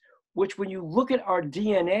beings, which when you look at our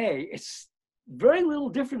DNA, it's very little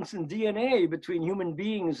difference in DNA between human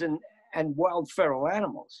beings and wild feral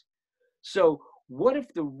animals. So what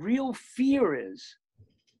if the real fear is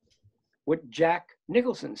what Jack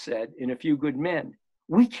Nicholson said in A Few Good Men?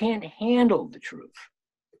 We can't handle the truth.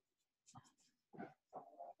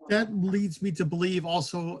 That leads me to believe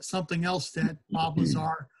also something else that Bob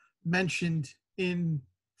Lazar mentioned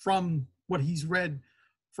from what he's read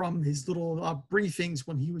from his little briefings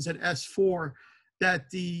when he was at S4, that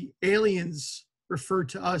the aliens referred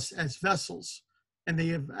to us as vessels, and they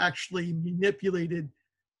have actually manipulated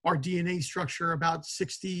our DNA structure about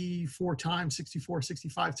 64 times,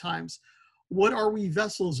 65 times. What are we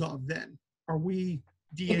vessels of then? Are we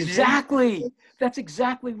DNA? Exactly. That's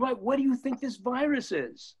exactly right. What do you think this virus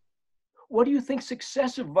is? What do you think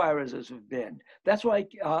successive viruses have been? That's why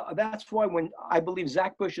when I believe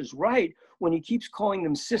Zach Bush is right when he keeps calling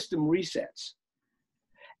them system resets.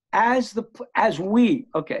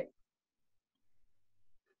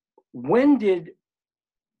 When did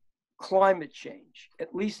climate change,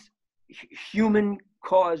 at least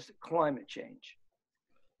human-caused climate change?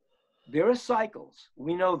 There are cycles,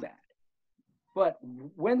 we know that. But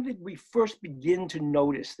when did we first begin to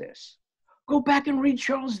notice this? Go back and read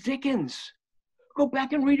Charles Dickens. Go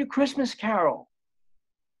back and read A Christmas Carol.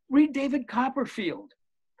 Read David Copperfield.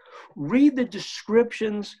 Read the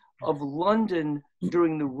descriptions of London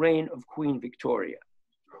during the reign of Queen Victoria,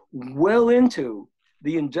 well into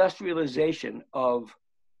the industrialization of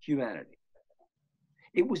humanity.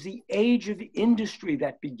 It was the age of industry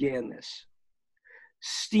that began this.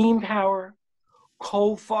 Steam power,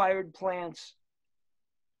 coal-fired plants,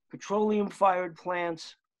 petroleum-fired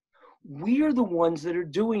plants. We are the ones that are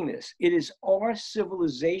doing this. It is our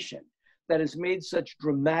civilization that has made such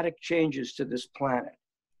dramatic changes to this planet.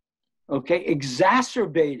 Okay,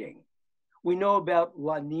 exacerbating. We know about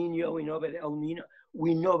La Nina, we know about El Nino,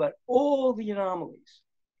 we know about all the anomalies,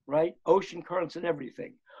 right? Ocean currents and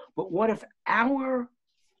everything. But what if our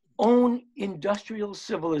own industrial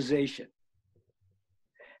civilization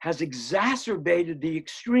has exacerbated the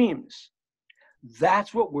extremes?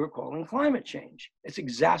 That's what we're calling climate change. It's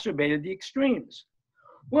exacerbated the extremes.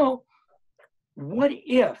 Well, what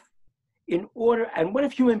if what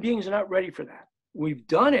if human beings are not ready for that? We've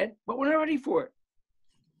done it, but we're not ready for it.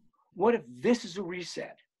 What if this is a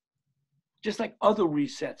reset? Just like other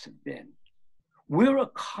resets have been. We're a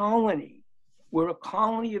colony. We're a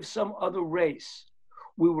colony of some other race.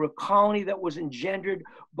 We were a colony that was engendered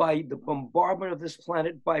by the bombardment of this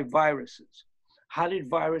planet by viruses. How did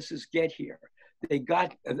viruses get here? They're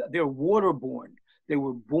waterborne. They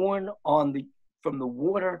were born from the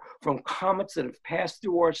water, from comets that have passed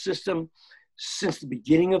through our system since the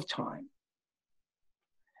beginning of time.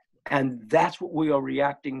 And that's what we are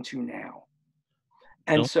reacting to now.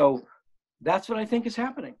 And so that's what I think is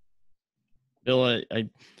happening. Bill,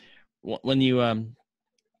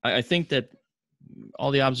 I think that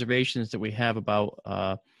all the observations that we have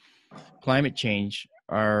about climate change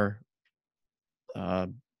are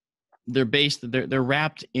they're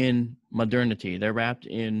wrapped in modernity. They're wrapped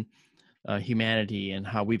in humanity and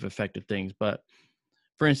how we've affected things. But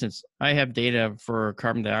for instance, I have data for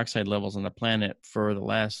carbon dioxide levels on the planet for the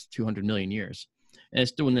last 200 million years, and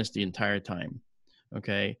it's doing this the entire time.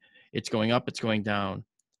 Okay, it's going up, it's going down.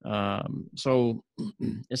 So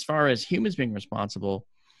as far as humans being responsible,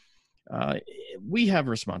 we have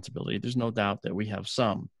responsibility. There's no doubt that we have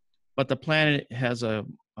some, but the planet has a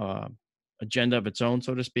agenda of its own,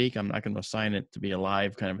 so to speak. I'm not going to assign it to be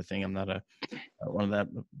alive kind of a thing. I'm not one of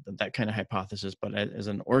that kind of hypothesis, but as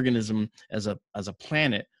an organism, as a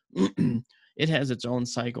planet, it has its own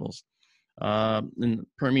cycles. In the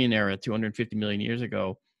Permian era, 250 million years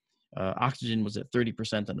ago, oxygen was at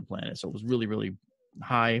 30% on the planet. So it was really, really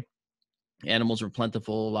high. Animals were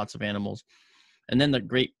plentiful, lots of animals. And then the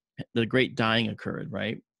great dying occurred,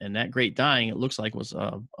 right? And that great dying, it looks like, was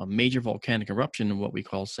a major volcanic eruption in what we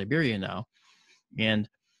call Siberia now. And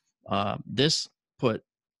this put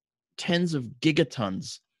tens of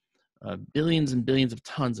gigatons, billions and billions of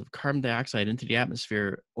tons of carbon dioxide into the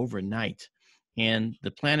atmosphere overnight. And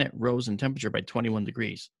the planet rose in temperature by 21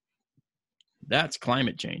 degrees. That's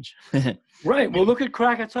climate change. Right. Well, look at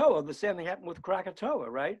Krakatoa. The same thing happened with Krakatoa,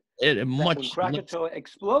 right? When Krakatoa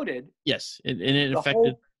exploded. Yes, it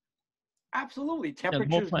affected. Absolutely.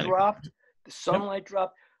 Temperatures dropped. The sunlight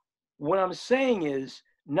dropped. What I'm saying is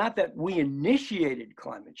not that we initiated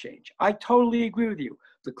climate change. I totally agree with you.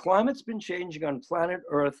 The climate's been changing on planet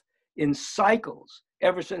Earth in cycles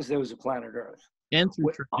ever since there was a planet Earth. And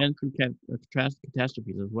through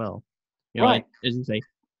catastrophes as well. You know, right. As you say,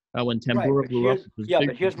 when Tambora blew up.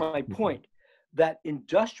 But here's my point. That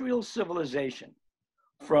industrial civilization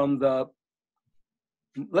from the,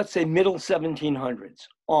 let's say, middle 1700s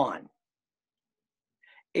on,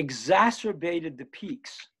 exacerbated the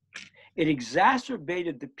peaks. It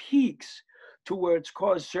exacerbated the peaks to where it's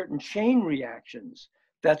caused certain chain reactions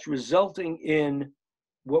that's resulting in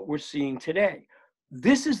what we're seeing today.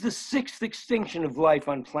 This is the sixth extinction of life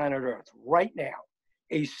on planet Earth right now.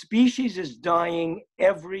 A species is dying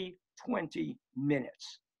every 20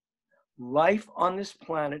 minutes. Life on this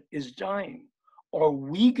planet is dying. Are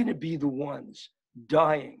we going to be the ones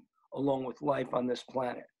dying along with life on this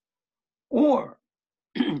planet? Or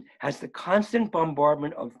has the constant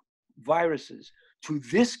bombardment of viruses to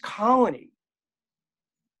this colony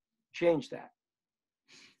changed that?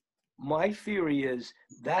 My theory is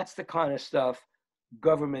that's the kind of stuff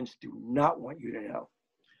governments do not want you to know.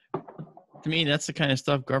 To me, that's the kind of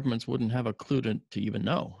stuff governments wouldn't have a clue to even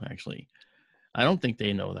know, actually. I don't think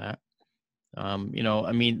they know that.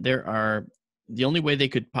 The only way they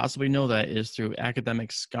could possibly know that is through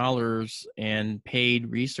academic scholars and paid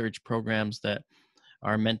research programs that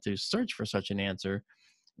are meant to search for such an answer.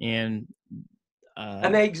 And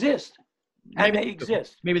they exist. And they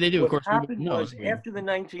exist. Maybe they do. What of course, happened was after the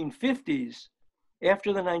 1950s,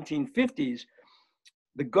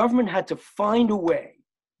 the government had to find a way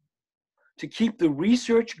to keep the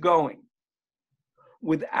research going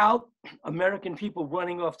without American people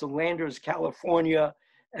running off to Landers, California,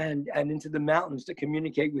 and into the mountains to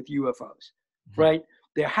communicate with UFOs, right?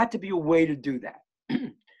 There had to be a way to do that.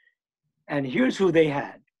 And here's who they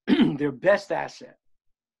had. Their best asset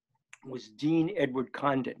was Dean Edward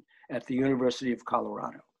Condon at the University of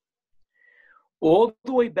Colorado. All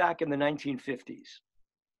the way back in the 1950s,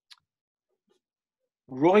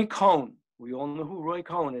 Roy Cohn, we all know who Roy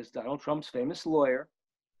Cohn is, Donald Trump's famous lawyer.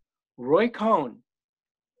 Roy Cohn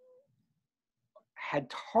had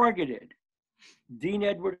targeted Dean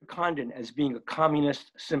Edward Condon as being a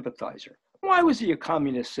communist sympathizer. Why was he a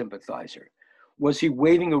communist sympathizer? Was he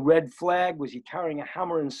waving a red flag? Was he carrying a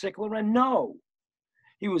hammer and sickle around? No.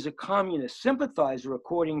 He was a communist sympathizer,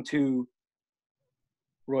 according to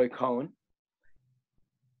Roy Cohn,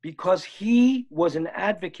 because he was an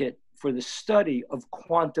advocate for the study of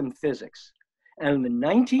quantum physics. And in the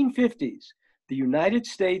 1950s, the United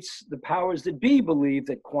States, the powers that be, believed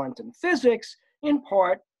that quantum physics, in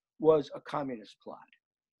part, was a communist plot.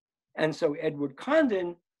 And so Edward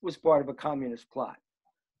Condon was part of a communist plot.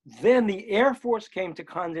 Then the Air Force came to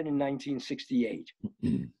Condon in 1968,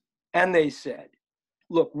 and they said,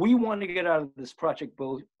 look, we want to get out of this Project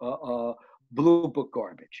Blue Book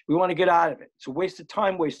garbage. We want to get out of it. It's a waste of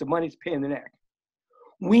time, waste of money, it's a pain in the neck.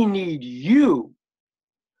 We need you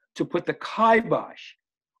to put the kibosh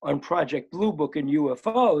on Project Blue Book and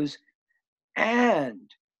UFOs, and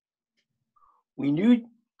we knew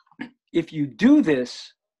if you do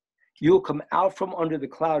this, you'll come out from under the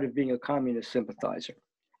cloud of being a communist sympathizer.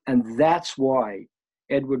 And that's why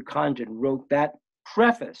Edward Condon wrote that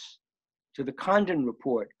preface to the Condon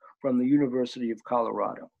Report from the University of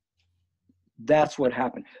Colorado. That's what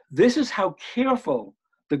happened. This is how careful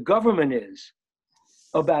the government is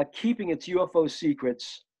about keeping its UFO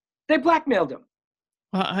secrets. They blackmailed him.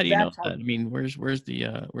 Well, how do you know that? I mean, where's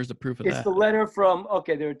the proof of that? It's the letter from,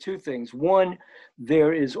 okay, there are two things. One,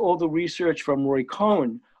 there is all the research from Roy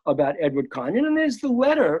Cohn about Edward Condon, and there's the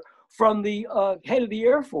letter from the head of the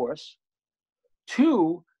Air Force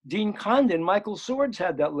to Dean Condon. Michael Swords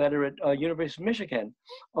had that letter at University of Michigan.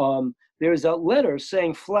 There's a letter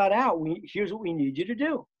saying flat out, here's what we need you to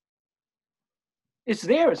do. It's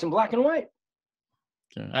there, it's in black and white.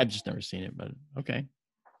 I've just never seen it, but okay.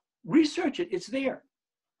 Research it, it's there.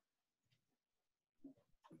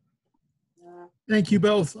 Thank you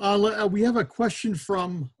both. We have a question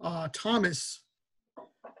from Thomas.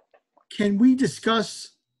 Can we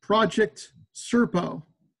discuss Project Serpo?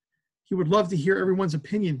 He would love to hear everyone's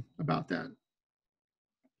opinion about that.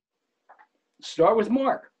 Start with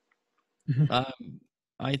Mark.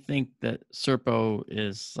 I think that Serpo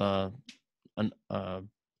is a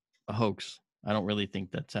hoax. I don't really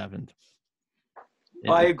think that's happened.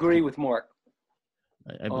 I agree with Mark.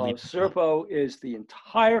 I believe Serpo is the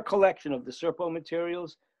entire collection of the Serpo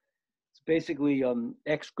materials. It's basically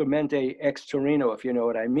excremente ex terreno, if you know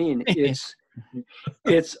what I mean. It's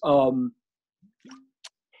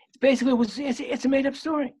basically it's a made up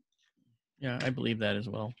story. Yeah, I believe that as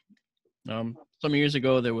well. Some years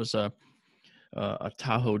ago, there was a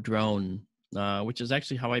Tahoe drone, which is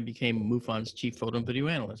actually how I became MUFON's chief photo and video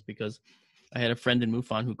analyst, because I had a friend in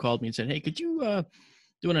MUFON who called me and said, hey, could you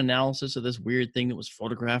do an analysis of this weird thing that was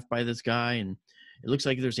photographed by this guy? And it looks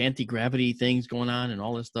like there's anti-gravity things going on and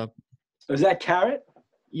all this stuff. Was that Carrot?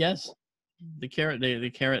 Yes. The carrot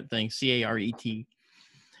thing, CARET.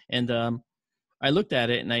 And I looked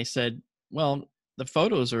at it and I said, well, the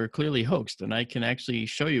photos are clearly hoaxed, and I can actually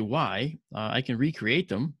show you why. I can recreate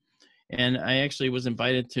them. And I actually was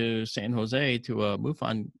invited to San Jose to a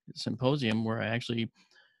MUFON symposium where I actually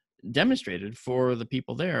demonstrated for the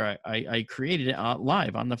people there. I created it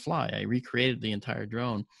live on the fly. I recreated the entire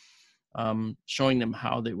drone, showing them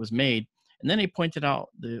how it was made. And then I pointed out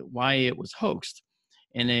why it was hoaxed.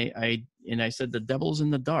 And I said the devil's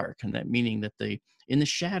in the dark, and that meaning that in the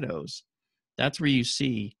shadows, that's where you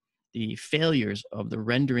see the failures of the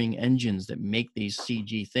rendering engines that make these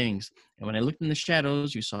CG things. And when I looked in the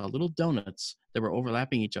shadows, you saw little donuts that were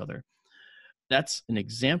overlapping each other. That's an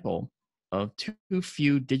example of too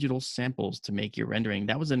few digital samples to make your rendering.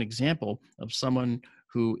 That was an example of someone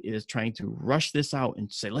who is trying to rush this out and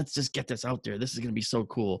say, let's just get this out there. This is going to be so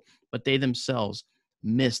cool. But they themselves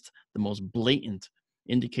missed the most blatant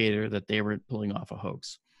indicator that they were pulling off a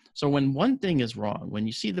hoax. So when one thing is wrong, when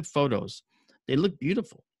you see the photos, they look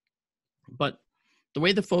beautiful. But the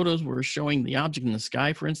way the photos were showing the object in the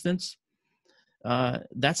sky, for instance,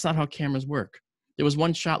 that's not how cameras work. There was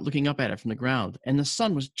one shot looking up at it from the ground, and the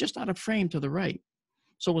sun was just out of frame to the right.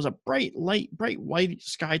 So it was a bright white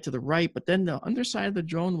sky to the right, but then the underside of the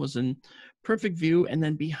drone was in perfect view, and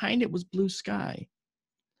then behind it was blue sky.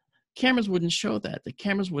 Cameras wouldn't show that. The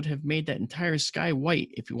cameras would have made that entire sky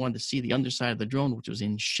white if you wanted to see the underside of the drone, which was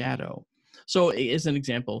in shadow. So as an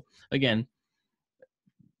example, again,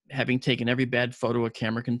 having taken every bad photo a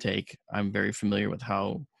camera can take, I'm very familiar with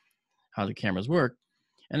how the cameras work.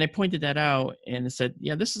 And I pointed that out and said,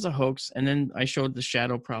 yeah, this is a hoax. And then I showed the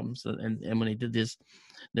shadow problems. And when they did this,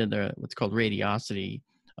 what's called radiosity,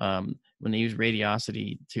 when they use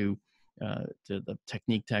radiosity to the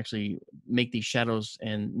technique to actually make these shadows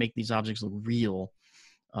and make these objects look real,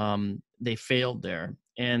 they failed there.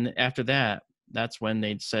 And after that, that's when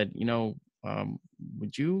they'd said,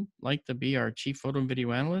 would you like to be our chief photo and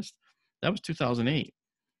video analyst? That was 2008.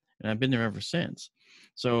 And I've been there ever since.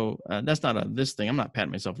 So that's not this thing. I'm not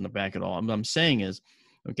patting myself on the back at all. What I'm saying is,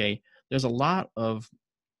 okay, there's a lot of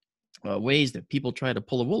ways that people try to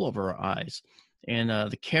pull the wool over our eyes. And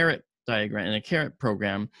the carrot diagram and the carrot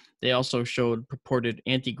program, they also showed purported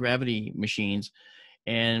anti-gravity machines.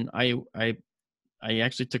 And I I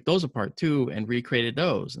actually took those apart too and recreated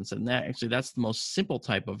those and said, actually, that's the most simple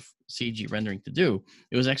type of CG rendering to do.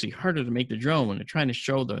 It was actually harder to make the drone when they're trying to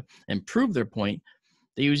show and prove their point.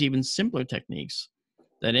 They use even simpler techniques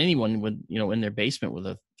that anyone would, in their basement with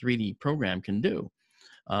a 3D program can do.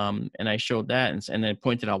 And I showed that and then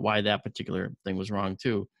pointed out why that particular thing was wrong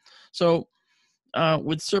too. So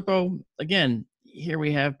with Serpo, again, here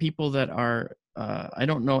we have people that are, I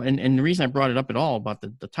don't know. And the reason I brought it up at all about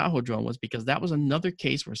the Tahoe drone was because that was another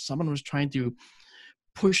case where someone was trying to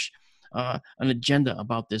push an agenda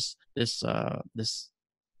about this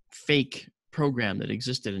fake program that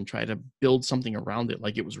existed and try to build something around it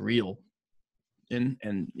like it was real. And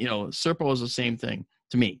Serpo is the same thing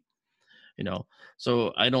to me,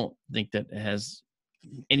 so I don't think that it has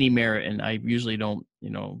any merit, and I usually don't,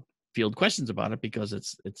 field questions about it because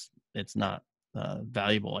it's not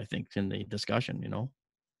valuable, I think, in the discussion,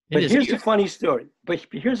 But here's a funny story.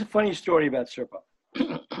 Here's a funny story about Serpo.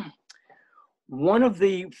 One of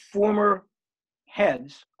the former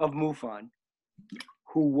heads of MUFON,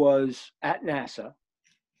 who was at NASA,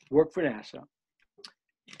 worked for NASA,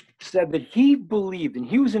 said that he believed, and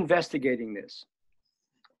he was investigating this,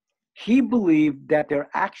 he believed that there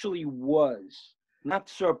actually was, not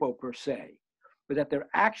Serpo per se, but that there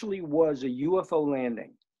actually was a UFO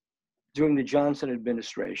landing during the Johnson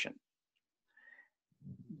administration,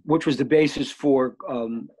 which was the basis for,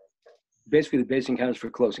 basically the base encounters for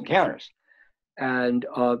close encounters. And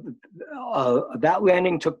that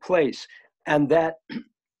landing took place, and that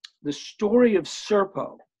the story of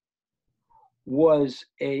Serpo was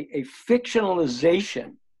a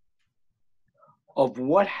fictionalization of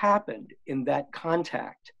what happened in that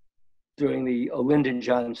contact during the Lyndon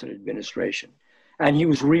Johnson administration. And he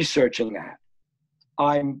was researching that.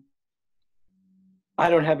 I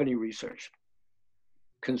don't have any research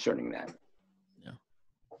concerning that. Yeah.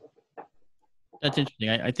 That's interesting.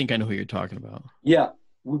 I think I know who you're talking about. Yeah,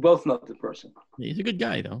 we both know the person. He's a good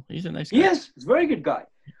guy, though. He's a nice guy. Yes, he's a very good guy.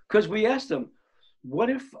 Because we asked him,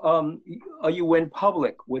 what if you went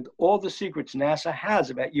public with all the secrets NASA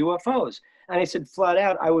has about UFOs? And he said flat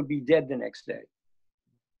out, I would be dead the next day.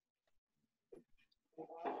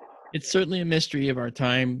 It's certainly a mystery of our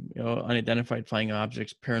time, unidentified flying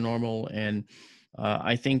objects, paranormal, and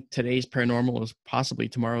I think today's paranormal is possibly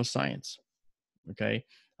tomorrow's science. Okay,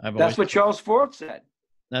 that's what Charles Forbes said.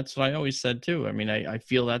 That's what I always said too. I mean, I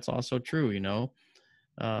feel that's also true,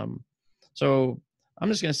 So I'm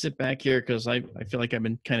just going to sit back here because I feel like I've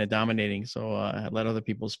been kind of dominating. So I let other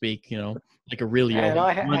people speak, like a really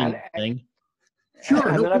thing. Sure.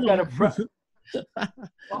 And then I've got to prep.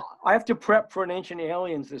 I have to prep for an Ancient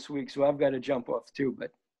Aliens this week, so I've got to jump off too.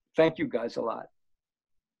 But thank you guys a lot.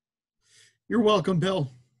 You're welcome,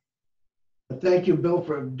 Bill. Thank you, Bill,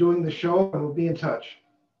 for doing the show, and we'll be in touch.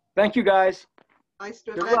 Thank you, guys. Nice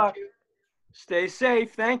to Good meet luck. you. Stay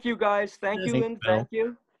safe. Thank you, guys. Thank you, Lynn. Thank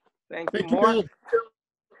you. Thank you, Mark.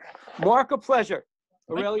 Mark, a pleasure.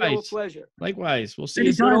 Aurelio, a pleasure. Likewise. We'll see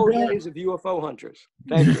you soon. soon. Good days of UFO hunters.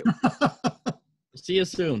 Thank you. See you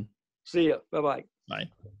soon. See you. Bye-bye. Bye.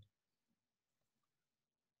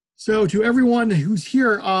 So to everyone who's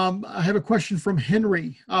here, I have a question from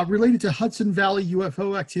Henry related to Hudson Valley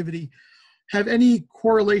UFO activity. Have any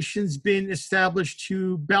correlations been established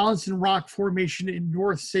to balance and rock formation in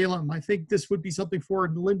North Salem? I think this would be something for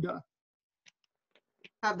Linda.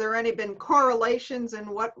 Have there any been correlations in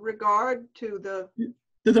what regard to the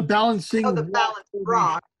balancing the balanced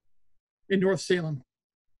rock in North Salem?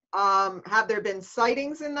 Have there been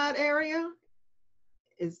sightings in that area?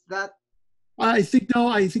 Is that? I think no.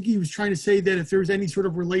 I think he was trying to say that if there's any sort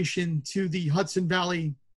of relation to the Hudson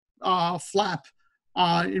Valley flap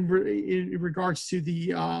in regards to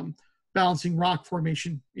the balancing rock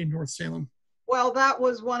formation in North Salem. Well, that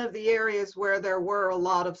was one of the areas where there were a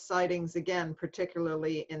lot of sightings, again,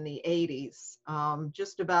 particularly in the 80s.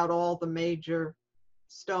 Just about all the major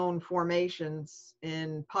stone formations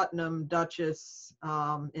in Putnam, Dutchess,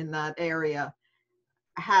 in that area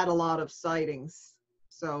had a lot of sightings.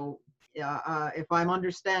 So if I'm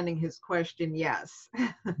understanding his question, yes.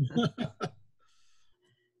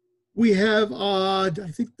 We have, I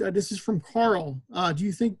think this is from Carl. Do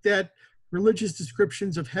you think that religious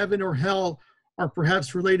descriptions of heaven or hell are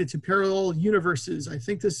perhaps related to parallel universes? I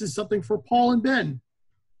think this is something for Paul and Ben.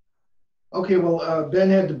 Okay, well, Ben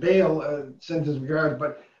had to bail, sends his regards,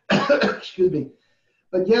 but excuse me.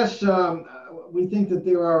 But yes, we think that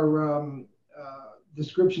there are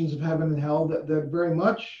descriptions of heaven and hell that very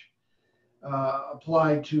much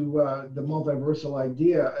apply to the multiversal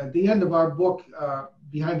idea. At the end of our book,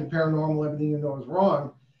 Behind the Paranormal, Everything You Know Is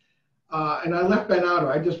Wrong, and I left Ben out of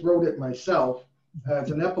it, I just wrote it myself.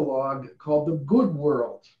 It's an epilogue called The Good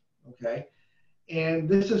World, okay? And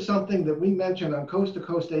this is something that we mentioned on Coast to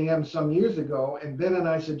Coast AM some years ago. And Ben and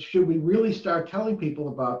I said, should we really start telling people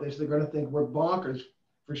about this? They're going to think we're bonkers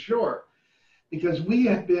for sure. Because we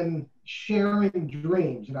had been sharing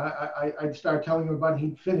dreams. And I'd start telling him about it,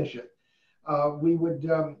 he'd finish it.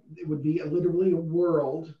 It would be literally a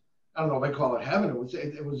world. I don't know if I call it heaven.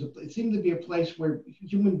 It seemed to be a place where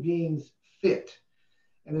human beings fit.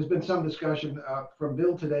 And there's been some discussion from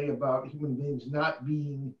Bill today about human beings not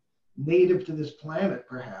being native to this planet,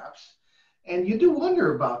 perhaps. And you do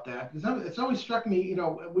wonder about that, because it's always struck me, you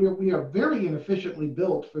know, we are very inefficiently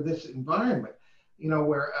built for this environment. You know,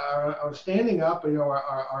 where our standing up, you know,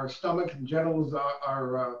 our stomach and genitals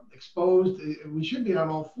are exposed. We should be on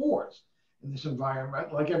all fours in this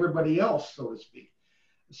environment, like everybody else, so to speak.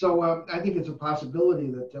 So I think it's a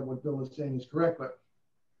possibility that what Bill is saying is correct. But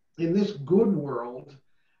in this good world,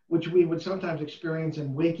 which we would sometimes experience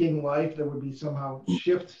in waking life, there would be somehow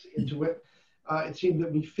shifts into it. It seemed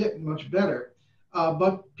that we fit much better.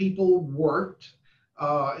 But people worked.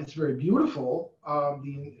 It's very beautiful.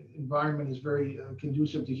 The environment is very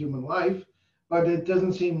conducive to human life, but it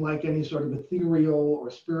doesn't seem like any sort of ethereal or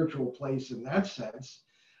spiritual place in that sense.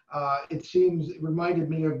 It reminded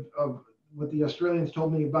me of what the Australians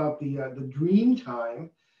told me about the dream time.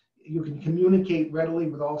 You can communicate readily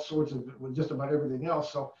with all sorts of, with just about everything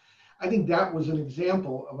else. So I think that was an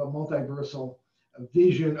example of a multiversal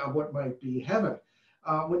vision of what might be heaven.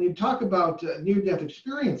 When you talk about near-death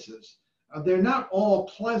experiences, they're not all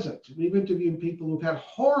pleasant. We've interviewed people who've had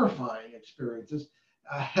horrifying experiences,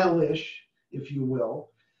 hellish, if you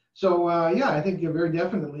will. So yeah, I think very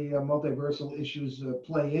definitely multiversal issues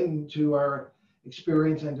play into our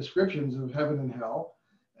experience and descriptions of heaven and hell.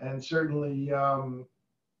 And certainly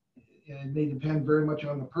it may depend very much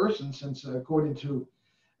on the person, since according to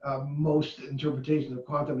most interpretations of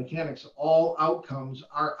quantum mechanics, all outcomes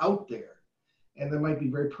are out there. And they might be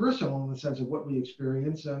very personal in the sense of what we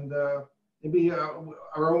experience, and maybe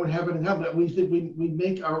our own heaven and hell. That we think we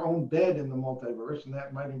make our own bed in the multiverse, and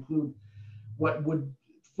that might include what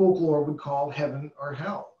folklore would call heaven or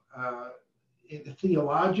hell.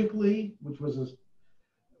 Theologically, which was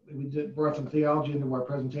brought some theology into our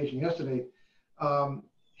presentation yesterday.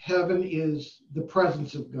 Heaven is the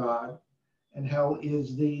presence of God, and hell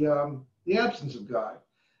is the absence of God.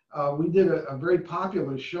 We did a very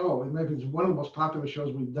popular show. Maybe it's one of the most popular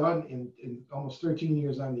shows we've done in almost 13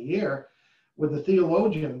 years on the air. With a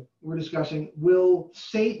theologian, we're discussing, will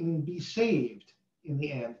Satan be saved in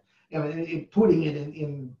the end? And putting it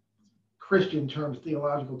in Christian terms,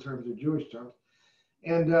 theological terms, or Jewish terms.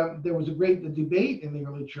 And there was a great debate in the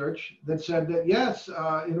early church that said that yes,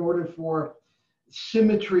 in order for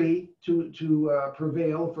symmetry to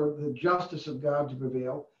prevail, for the justice of God to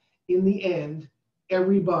prevail, in the end,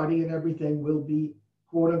 everybody and everything will be,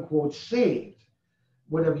 quote unquote, saved.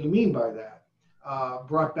 Whatever you mean by that.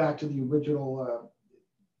 Brought back to the original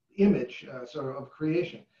image sort of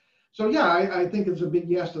creation. So yeah, I think it's a big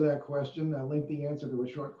yes to that question. A lengthy answer to a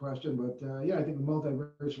short question, but yeah, I think the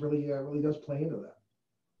multiverse really does play into that.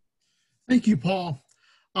 Thank you, Paul.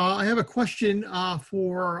 I have a question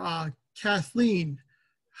for Kathleen.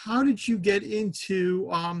 How did you get into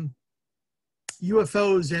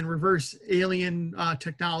UFOs and reverse alien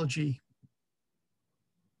technology?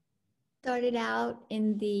 Started out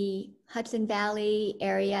in the Hudson Valley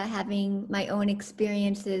area, having my own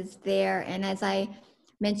experiences there. And as I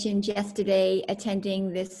mentioned yesterday,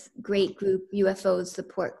 attending this great group, UFO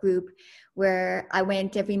support group, where I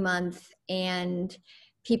went every month and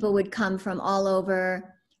people would come from all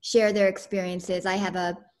over, share their experiences. I have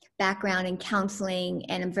a background in counseling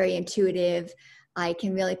and I'm very intuitive. I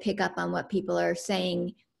can really pick up on what people are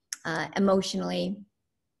saying emotionally.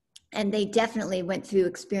 And they definitely went through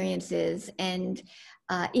experiences. And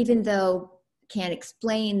even though I can't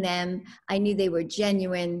explain them, I knew they were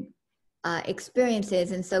genuine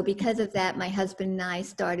experiences. And so because of that, my husband and I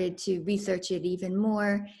started to research it even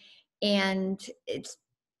more. And it's,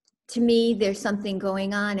 to me, there's something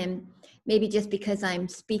going on. And maybe just because I'm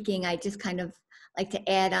speaking, I just kind of like to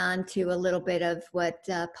add on to a little bit of what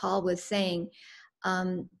Paul was saying.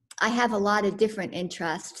 I have a lot of different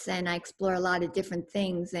interests and I explore a lot of different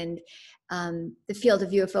things, and the field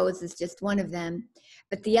of UFOs is just one of them.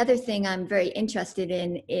 But the other thing I'm very interested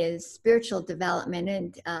in is spiritual development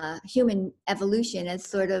and human evolution, as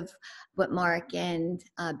sort of what Mark and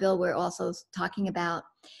Bill were also talking about.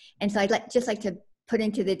 And so I'd just like to put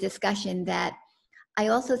into the discussion that I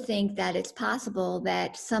also think that it's possible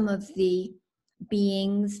that some of the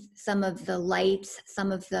beings, some of the lights,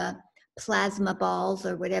 some of the plasma balls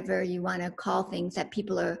or whatever you want to call things that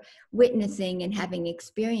people are witnessing and having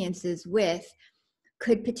experiences with,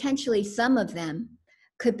 could potentially, some of them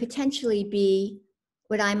could potentially be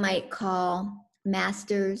what I might call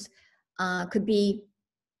masters, could be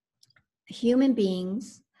human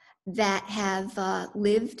beings that have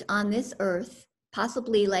lived on this earth,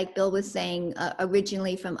 possibly, like Bill was saying,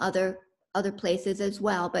 originally from other places as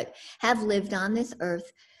well, but have lived on this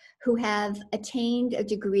earth, who have attained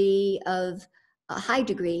a high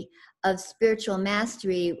degree of spiritual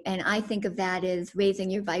mastery. And I think of that as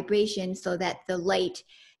raising your vibration so that the light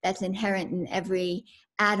that's inherent in every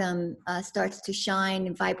atom starts to shine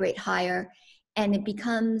and vibrate higher, and it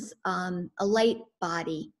becomes a light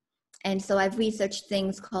body. And so I've researched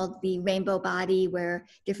things called the rainbow body, where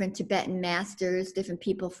different Tibetan masters, different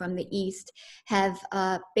people from the East have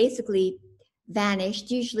basically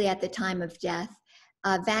vanished, usually at the time of death,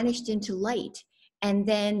 vanished into light. And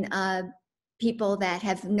then people that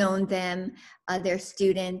have known them, their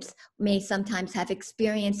students, may sometimes have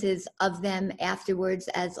experiences of them afterwards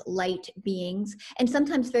as light beings, and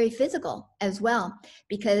sometimes very physical as well,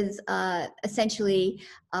 because essentially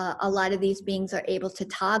a lot of these beings are able to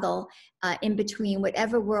toggle in between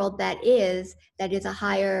whatever world that is a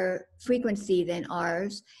higher frequency than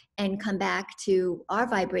ours, and come back to our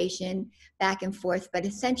vibration, back and forth. But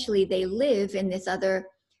essentially they live in this other,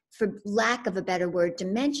 for lack of a better word,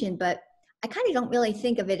 dimension. But I kind of don't really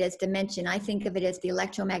think of it as dimension. I think of it as the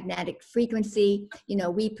electromagnetic frequency. You know,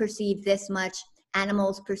 we perceive this much,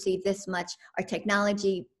 animals perceive this much, our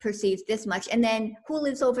technology perceives this much, and then who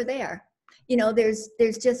lives over there? You know,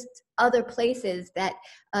 there's just other places that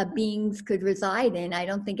beings could reside in. I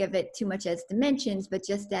don't think of it too much as dimensions, but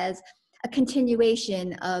just as a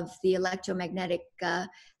continuation of the electromagnetic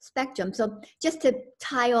spectrum. So just to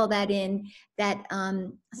tie all that in, that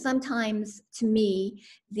sometimes to me,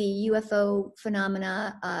 the UFO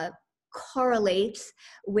phenomena correlates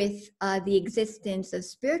with the existence of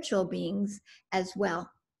spiritual beings as well.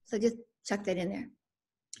 So just chuck that in there.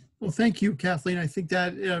 Well, thank you, Kathleen. I think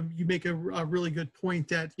that you make a really good point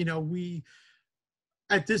that, you know, we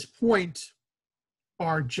at this point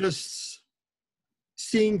are just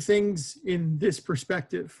seeing things in this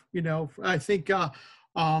perspective. You know, I think, you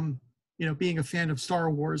know, being a fan of Star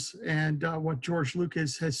Wars and what George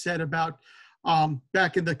Lucas has said about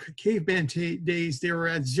back in the caveman days, they were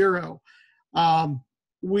at 0.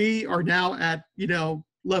 We are now at, you know,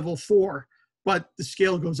 level 4, but the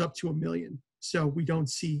scale goes up to 1 million. So we don't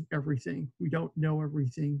see everything. We don't know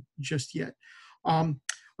everything just yet. All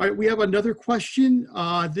right, we have another question.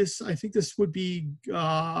 I think this would be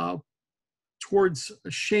towards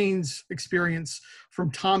Shane's experience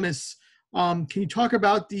from Thomas. Can you talk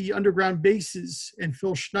about the underground bases and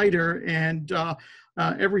Phil Schneider and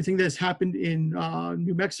everything that's happened in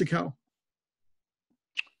New Mexico?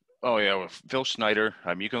 Oh yeah, well, Phil Schneider.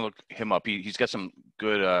 You can look him up. He's got some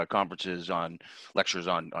good conferences on lectures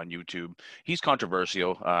on YouTube. He's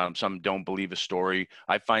controversial. Some don't believe his story.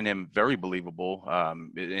 I find him very believable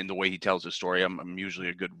in the way he tells his story. I'm usually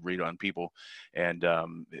a good reader on people, and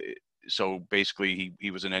so basically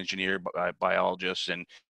he was an engineer, biologist, and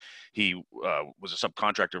he was a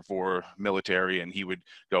subcontractor for military, and he would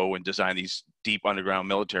go and design these deep underground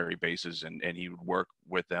military bases, and he would work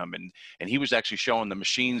with them, and he was actually showing the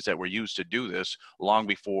machines that were used to do this long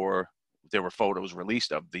before there were photos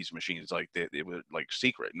released of these machines. Like they were like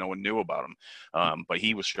secret, no one knew about them, but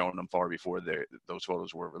he was showing them far before those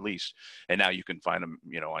photos were released, and now you can find them,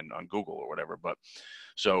 you know, on Google or whatever. But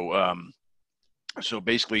so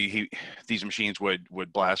basically these machines would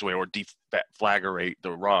blast away or deflagrate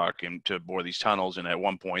the rock and to bore these tunnels. And at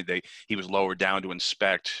one point he was lowered down to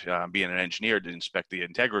inspect, being an engineer, to inspect the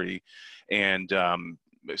integrity, and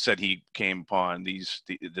said he came upon this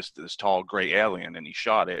tall gray alien, and he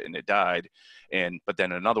shot it and it died. But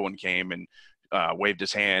then another one came and waved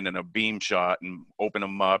his hand, and a beam shot and opened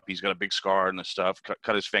him up. He's got a big scar and stuff,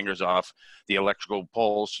 cut his fingers off. The electrical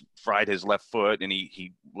pulse fried his left foot, and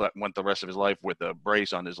he went the rest of his life with a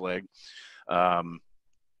brace on his leg.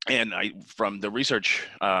 And from the research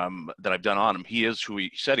that I've done on him, he is who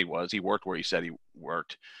he said he was. He worked where he said he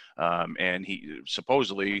worked. And he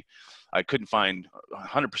supposedly, I couldn't find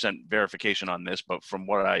 100% verification on this, but from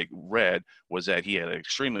what I read was that he had an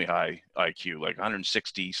extremely high IQ, like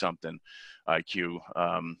 160 something IQ.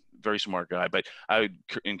 Very smart guy. But I would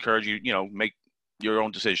encourage you, you know, make your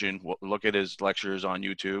own decision. Look at his lectures on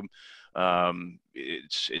YouTube.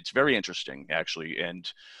 It's very interesting, actually,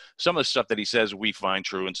 and some of the stuff that he says we find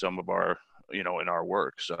true in some of our, you know, in our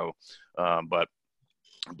work. So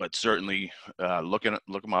but certainly look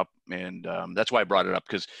him up, and that's why I brought it up,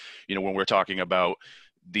 because, you know, when we're talking about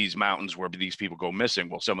these mountains where these people go missing.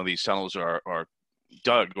 Well, some of these tunnels are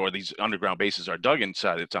dug, or these underground bases are dug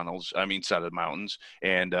inside the tunnels, inside of the mountains.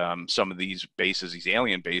 And some of these bases, these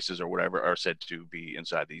alien bases or whatever, are said to be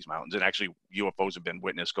inside these mountains. And actually UFOs have been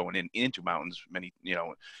witnessed going into mountains, many, in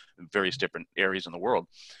various different areas in the world.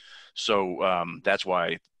 So that's why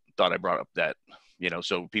I thought I brought up that,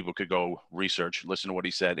 so people could go research, listen to what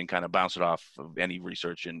he said, and kind of bounce it off of any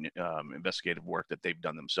research and investigative work that they've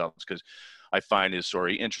done themselves. Because I find his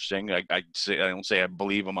story interesting. I don't say I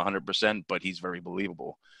believe him 100%, but he's very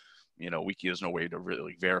believable. There's no way to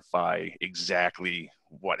really verify exactly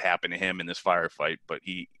what happened to him in this firefight, but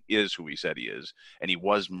he is who he said he is, and he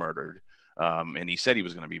was murdered. And he said he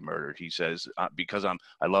was going to be murdered. He says, because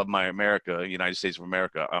I love my America, United States of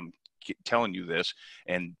America, I'm telling you this,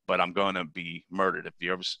 but I'm going to be murdered. If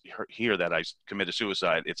you ever hear that I committed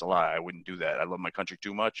suicide, it's a lie. I wouldn't do that. I love my country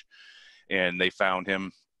too much. And they found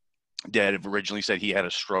him dead. Originally said he had a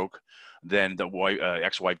stroke. Then the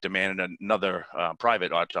ex-wife demanded another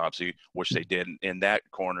private autopsy, which they did. In that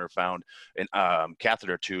coroner found a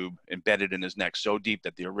catheter tube embedded in his neck so deep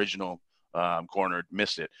that the original coroner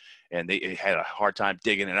missed it, and they had a hard time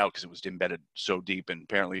digging it out because it was embedded so deep. And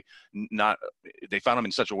apparently they found him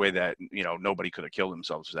in such a way that nobody could have killed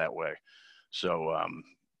themselves that way. So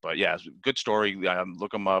but yeah, it's a good story.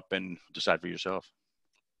 Look them up and decide for yourself.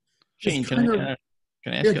 Shane, can I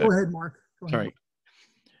ask you? Go ahead, Mark. Sorry,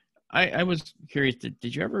 I was curious.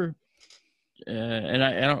 Did you ever? And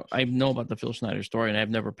I know about the Phil Schneider story, and I've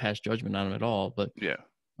never passed judgment on him at all. But yeah,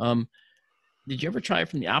 did you ever try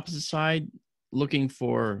from the opposite side, looking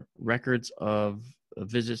for records of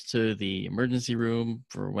visits to the emergency room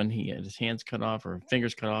for when he had his hands cut off or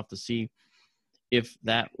fingers cut off, to see if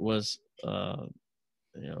that was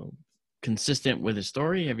consistent with his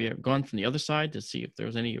story? Have you gone from the other side to see if there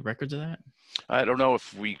was any records of that? I don't know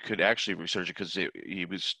if we could actually research it, because he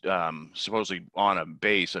was supposedly on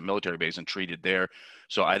a military base, and treated there.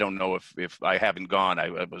 So I don't know if I haven't gone. I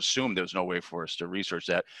would assume there's no way for us to research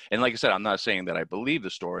that. And like I said, I'm not saying that I believe the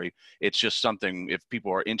story. It's just something, if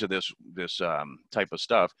people are into this type of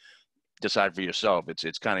stuff, decide for yourself.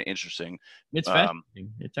 It's kind of interesting. It's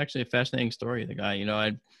fascinating. It's actually a fascinating story. The guy,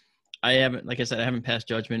 I haven't, like I said, I haven't passed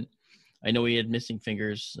judgment. I know he had missing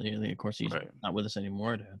fingers. Of course, he's not with us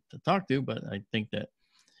anymore to talk to, but I think that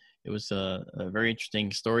it was a very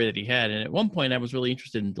interesting story that he had. And at one point, I was really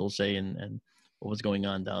interested in Dulce and what was going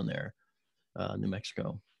on down there, New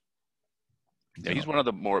Mexico. Yeah, he's one of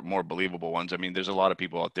the more believable ones. I mean, there's a lot of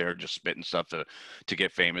people out there just spitting stuff to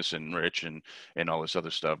get famous and rich and all this other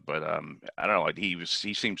stuff. But I don't know. He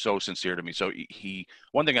seemed so sincere to me. So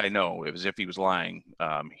one thing I know is, if he was lying,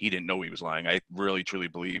 he didn't know he was lying. I really truly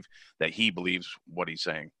believe that he believes what he's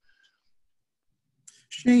saying.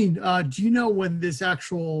 Shane, do you know when this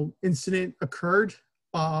actual incident occurred?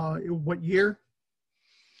 What year?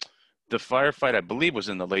 The firefight, I believe, was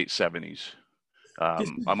in the late 70s.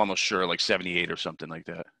 I'm almost sure, like 78 or something like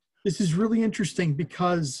that. This is really interesting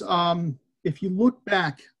because if you look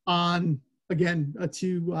back on, again,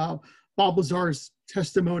 to Bob Lazar's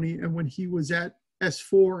testimony, and when he was at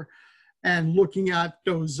S4 and looking at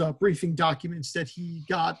those briefing documents that he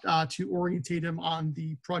got to orientate him on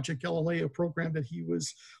the Project Galileo program that he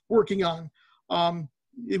was working on,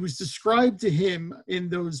 it was described to him in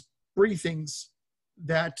those briefings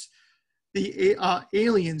that the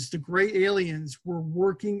aliens, the gray aliens, were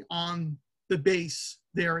working on the base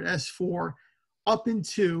there at S4 up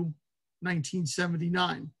into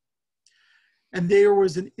 1979. And there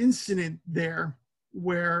was an incident there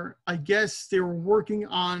where I guess they were working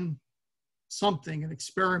on something, an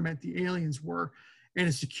experiment, the aliens were, and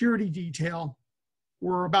a security detail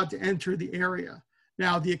were about to enter the area.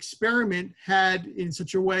 Now, the experiment had in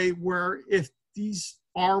such a way where if these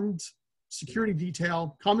armed security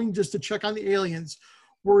detail coming just to check on the aliens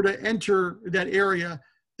were to enter that area,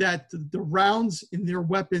 that the rounds in their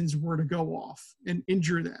weapons were to go off and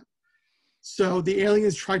injure them. So the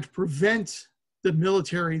aliens tried to prevent the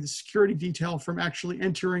military, the security detail, from actually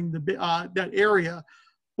entering that area,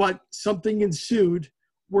 but something ensued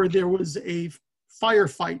where there was a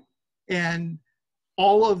firefight, and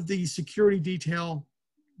all of the security detail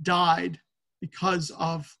died because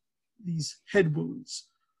of these head wounds.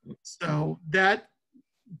 So that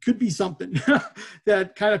could be something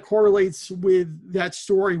that kind of correlates with that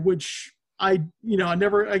story, which I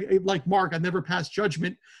like Mark, I never passed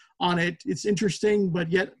judgment on it. It's interesting,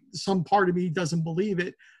 but yet some part of me doesn't believe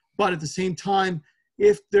it. But at the same time,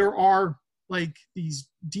 if there are like these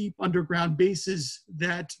deep underground bases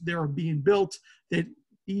that are being built, that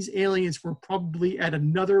these aliens were probably at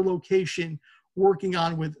another location working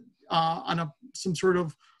on some sort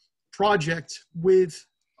of project with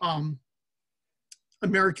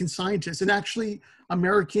American scientists, and actually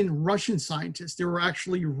American Russian scientists. There were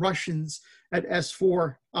actually Russians at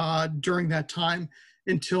S4 during that time,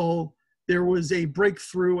 until there was a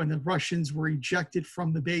breakthrough and the Russians were ejected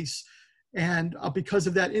from the base. And because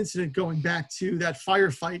of that incident, going back to that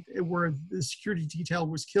firefight where the security detail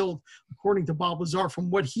was killed, according to Bob Lazar, from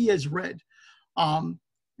what he has read,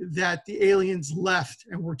 that the aliens left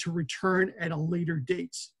and were to return at a later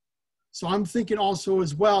date. So I'm thinking also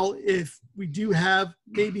as well, if we do have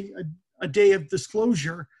maybe a day of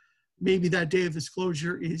disclosure, maybe that day of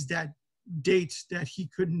disclosure is that date that he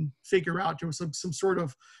couldn't figure out. There was some sort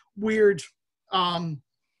of weird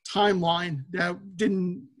timeline that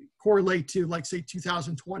didn't correlate to, like, say,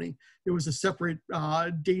 2020. It was a separate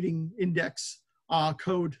dating index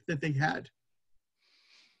code that they had.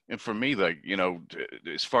 And for me, like, you know,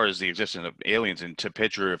 as far as the existence of aliens, and to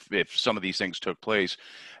picture if some of these things took place,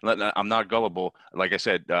 I'm not gullible. Like I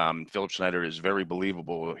said, Philip Schneider is very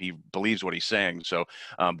believable. He believes what he's saying. So,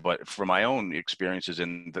 but for my own experiences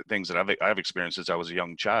and the things that I've experienced since I was a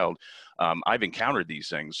young child, I've encountered these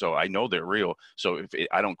things. So I know they're real. So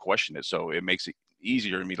I don't question it. So it makes it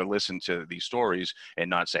easier for me to listen to these stories and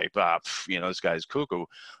not say, you know, this guy's cuckoo.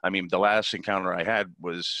 I mean, the last encounter I had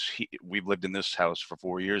was, we've lived in this house for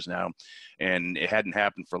 4 years now, and it hadn't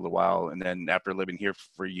happened for a little while. And then after living here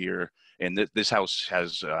for a year, and this house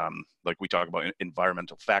has, like we talk about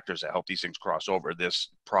environmental factors that help these things cross over. This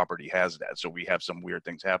property has that. So we have some weird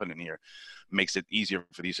things happening here. Makes it easier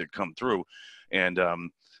for these to come through. And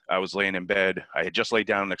I was laying in bed. I had just laid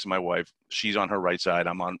down next to my wife. She's on her right side.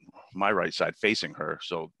 I'm on my right side facing her.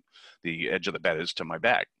 So the edge of the bed is to my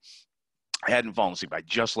back. I hadn't fallen asleep. I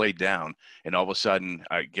just laid down, and all of a sudden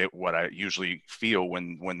I get what I usually feel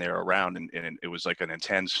when they're around. And it was like an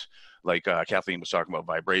intense, like Kathleen was talking about,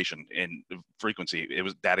 vibration and frequency. It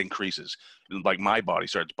was that increases. Like my body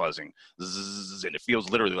starts buzzing, zzz, and it feels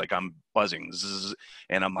literally like I'm buzzing. Zzz,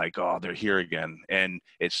 and I'm like, oh, they're here again. And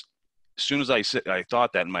it's, as soon as I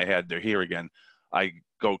thought that in my head, they're here again, I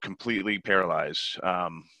go completely paralyzed.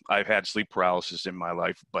 I've had sleep paralysis in my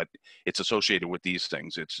life, but it's associated with these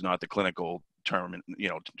things. It's not the clinical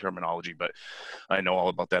terminology, but I know all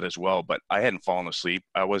about that as well. But I hadn't fallen asleep.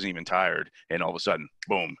 I wasn't even tired. And all of a sudden,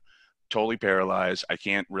 boom, totally paralyzed. I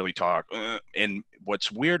can't really talk. And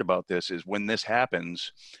what's weird about this is when this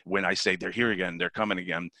happens, when I say they're here again, they're coming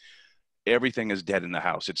again, everything is dead in the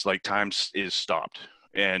house. It's like time is stopped.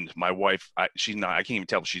 And my wife, she's not, I can't even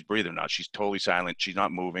tell if she's breathing or not. She's totally silent. She's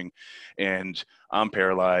not moving. And I'm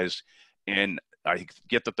paralyzed. And I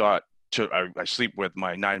get the thought I sleep with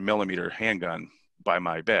my 9mm handgun by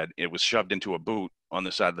my bed. It was shoved into a boot on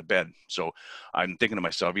the side of the bed. So I'm thinking to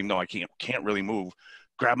myself, even though I can't really move,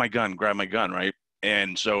 grab my gun, right?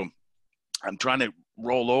 And so I'm trying to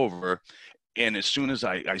roll over. And as soon as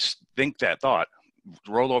I think that thought,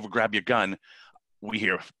 roll over, grab your gun, we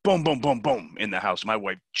hear boom, boom, boom, boom in the house. My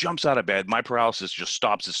wife jumps out of bed. My paralysis just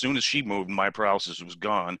stops. As soon as she moved, my paralysis was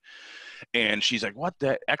gone. And she's like, what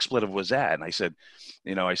the expletive was that? And I said,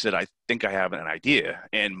 I think I have an idea.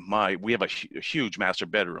 And we have a huge master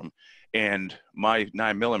bedroom, and my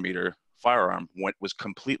 9mm firearm was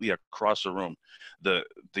completely across the room.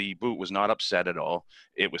 The boot was not upset at all.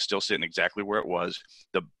 It was still sitting exactly where it was.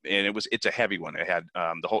 It's a heavy one. It had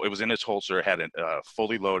it was in its holster. It had a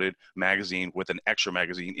fully loaded magazine with an extra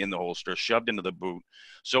magazine in the holster, shoved into the boot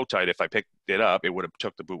so tight, if I picked it up, it would have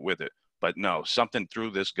took the boot with it. But no, something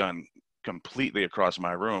threw this gun completely across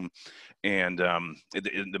my room. And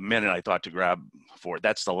the minute I thought to grab for it,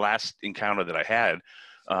 that's the last encounter that I had,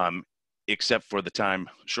 except for the time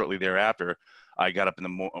shortly thereafter. I got up in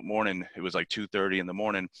the morning. It was like 2:30 in the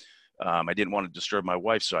morning. I didn't want to disturb my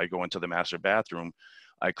wife, so I go into the master bathroom.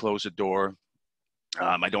 I close the door.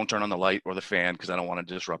 I don't turn on the light or the fan because I don't want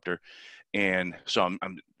to disrupt her. And so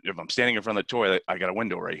if I'm standing in front of the toilet, I got a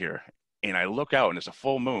window right here. And I look out, and it's a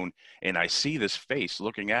full moon, and I see this face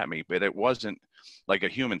looking at me, but it wasn't like a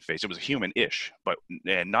human face. It was human-ish, but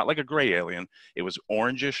not like a gray alien. It was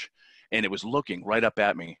orangish, and it was looking right up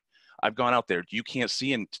at me. I've gone out there. You can't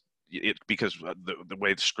see it because the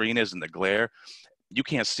way the screen is and the glare. You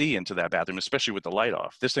can't see into that bathroom, especially with the light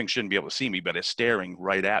off. This thing shouldn't be able to see me, but it's staring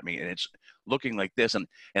right at me, and it's looking like this. And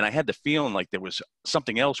I had the feeling like there was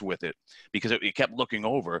something else with it, because it kept looking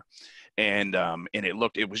over, and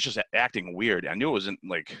it was just acting weird. I knew it wasn't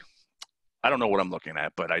like, I don't know what I'm looking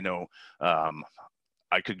at, but I know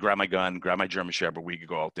I could grab my gun, grab my German Shepherd, we could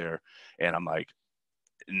go out there. And I'm like,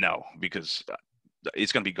 no, because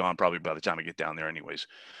it's going to be gone probably by the time I get down there anyways.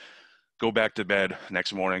 Go back to bed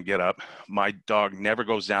next morning, get up. My dog never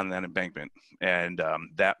goes down that embankment. And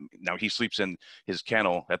now he sleeps in his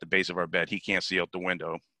kennel at the base of our bed. He can't see out the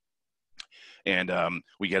window. And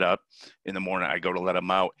we get up in the morning. I go to let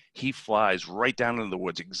him out. He flies right down into the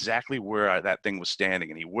woods, exactly where that thing was standing,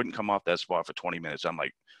 and he wouldn't come off that spot for 20 minutes. I'm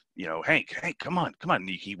like, Hank, come on. And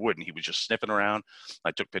he wouldn't. He was just sniffing around.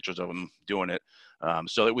 I took pictures of him doing it.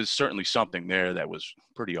 So it was certainly something there that was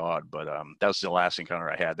pretty odd. But that was the last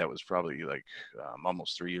encounter I had. That was probably like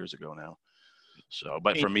almost 3 years ago now. So,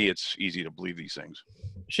 but for me, it's easy to believe these things.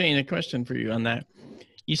 Shane, a question for you on that.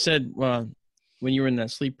 You said when you were in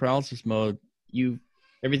that sleep paralysis mode,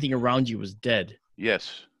 everything around you was dead.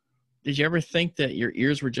 Yes. Did you ever think that your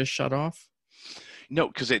ears were just shut off? No,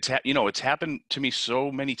 because it's happened to me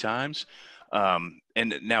so many times.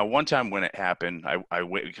 And now one time when it happened, I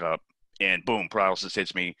wake up and boom, paralysis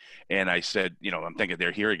hits me. And I said, I'm thinking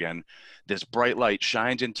they're here again. This bright light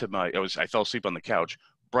shines into I fell asleep on the couch.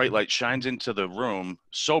 Bright light shines into the room,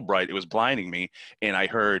 so bright it was blinding me, and I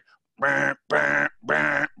heard burn, burn,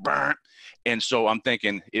 burn, burn. And so I'm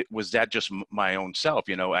thinking, was that just my own self?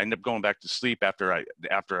 I ended up going back to sleep after I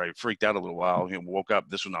freaked out a little while. Woke up.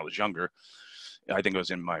 This was when I was younger. I think I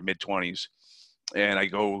was in my mid 20s, and I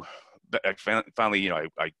finally,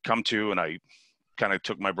 I come to, and I kind of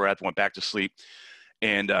took my breath, went back to sleep.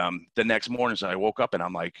 And the next morning, so I woke up, and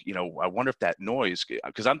I'm like, I wonder if that noise,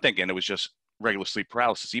 because I'm thinking it was just regular sleep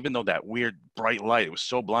paralysis, even though that weird bright light, it was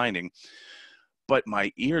so blinding, but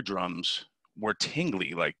my eardrums were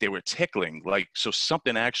tingly, like they were tickling, like, so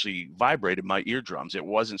something actually vibrated my eardrums. It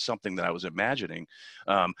wasn't something that I was imagining.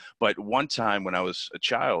 But one time when I was a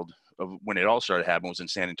child, when it all started happening, was in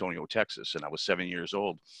San Antonio, Texas, and I was 7 years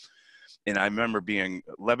old. And I remember being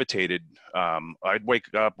levitated. I'd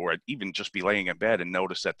wake up, or I'd even just be laying in bed and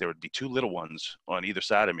notice that there would be two little ones on either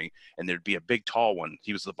side of me, and there'd be a big tall one.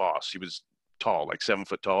 He was the boss. He was tall, like 7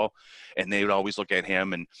 foot tall, and they would always look at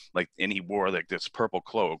him, and he wore like this purple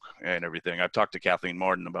cloak and everything. I've talked to Kathleen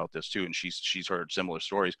Martin about this too, and she's heard similar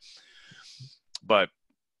stories. But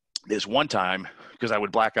this one time, because I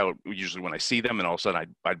would black out usually when I see them, and all of a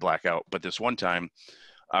sudden I'd black out. But this one time,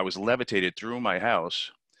 I was levitated through my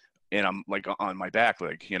house, and I'm like on my back,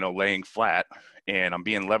 like, laying flat, and I'm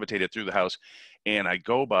being levitated through the house. And I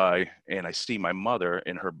go by and I see my mother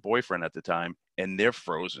and her boyfriend at the time, and they're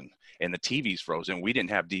frozen, and the TV's frozen. We didn't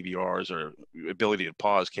have DVRs or ability to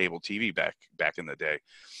pause cable TV back in the day.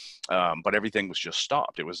 But everything was just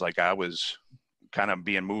stopped. It was like I was kind of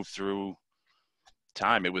being moved through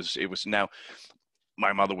time. It was now,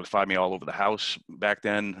 my mother would find me all over the house back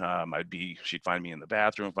then. She'd find me in the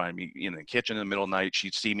bathroom, find me in the kitchen in the middle of the night.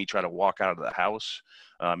 She'd see me try to walk out of the house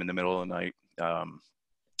in the middle of the night.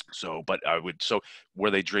 So were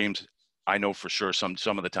they dreams? I know for sure some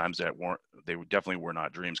of the times that they definitely were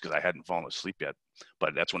not dreams, because I hadn't fallen asleep yet.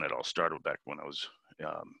 But that's when it all started, back when I was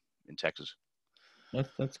in Texas.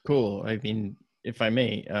 That's cool. I mean, if I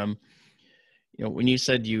may, when you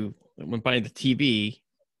said you went by the TV,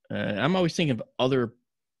 I'm always thinking of other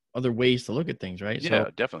ways to look at things, right? Yeah,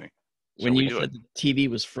 so definitely. When you said the TV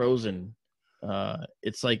was frozen,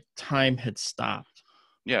 it's like time had stopped.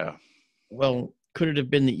 Yeah. Well, could it have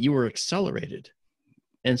been that you were accelerated?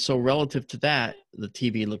 And so relative to that, the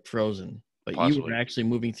TV looked frozen, but possibly you were actually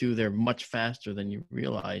moving through there much faster than you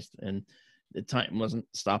realized. And the time wasn't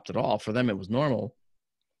stopped at all. For them, it was normal,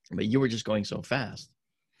 but you were just going so fast.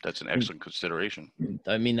 That's an excellent consideration.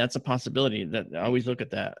 I mean, that's a possibility. That I always look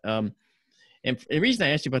at that. And the reason I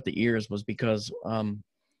asked you about the ears was because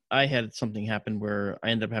I had something happen where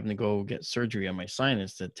I ended up having to go get surgery on my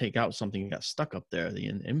sinus to take out something that got stuck up there, the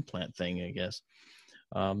implant thing, I guess.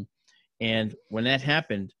 And when that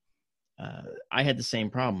happened, I had the same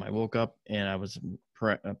problem. I woke up and I was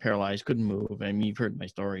paralyzed, couldn't move. I mean, you've heard my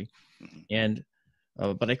story. And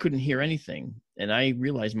but I couldn't hear anything. And I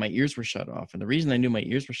realized my ears were shut off. And the reason I knew my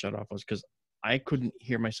ears were shut off was because I couldn't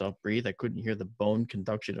hear myself breathe. I couldn't hear the bone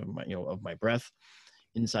conduction of my breath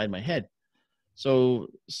inside my head. So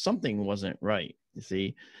something wasn't right, you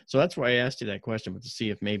see. So that's why I asked you that question, but to see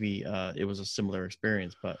if maybe it was a similar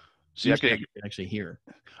experience. But see, I could actually hear.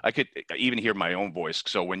 I could even hear my own voice.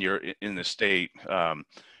 So when you're in the state,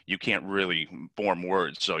 you can't really form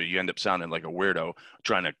words. So you end up sounding like a weirdo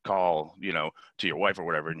trying to call, to your wife or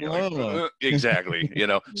whatever. And you're like, exactly,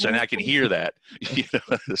 so now I can hear that,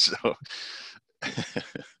 so.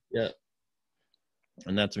 Yeah.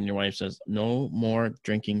 And that's when your wife says, no more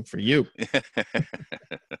drinking for you.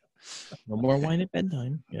 No more wine at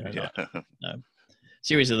bedtime. Yeah. No.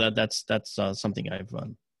 Seriously, that's something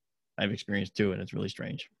I've experienced too, and it's really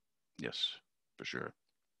strange. Yes, for sure.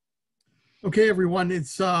 Okay, everyone,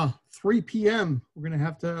 it's 3 p.m. We're going to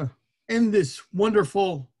have to end this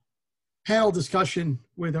wonderful panel discussion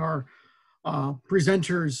with our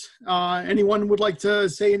presenters. Anyone would like to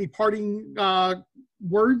say any parting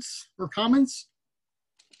words or comments?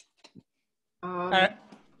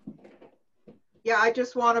 Yeah, I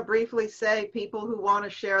just want to briefly say, people who want to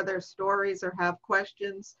share their stories or have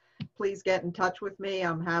questions, please get in touch with me.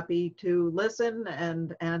 I'm happy to listen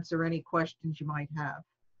and answer any questions you might have.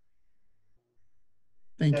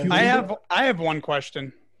 Thank you. I have one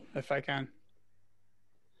question, if I can.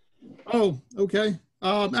 Oh, okay.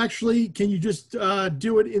 Actually, can you just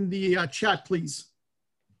do it in the chat, please?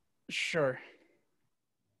 Sure.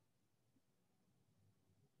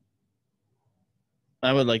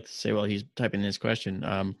 I would like to say, while he's typing his question,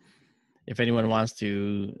 if anyone wants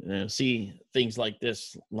to see things like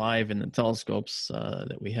this live in the telescopes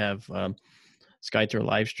that we have, SkyTour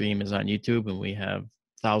live stream is on YouTube, and we have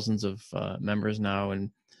thousands of members now, and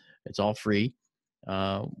it's all free.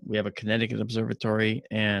 We have a Connecticut observatory,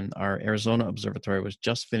 and our Arizona observatory was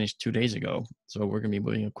just finished 2 days ago. So we're going to be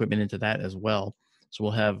moving equipment into that as well. So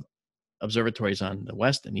we'll have observatories on the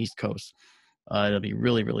west and east coast. It'll be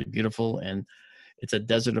really, really beautiful. And it's a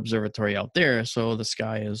desert observatory out there, so the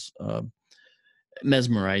sky is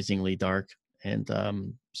mesmerizingly dark. And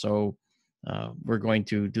so we're going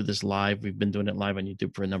to do this live. We've been doing it live on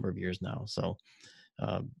YouTube for a number of years now. So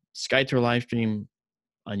SkyTour live stream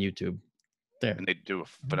on YouTube. There. And they do a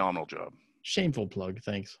phenomenal job. Shameful plug.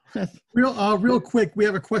 Thanks. Real quick, we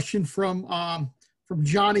have a question from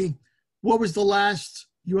Johnny. What was the last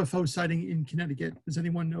UFO sighting in Connecticut? Does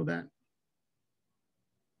anyone know that?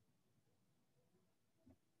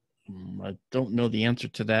 I don't know the answer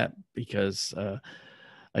to that, because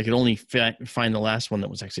I could only find the last one that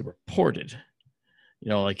was actually reported,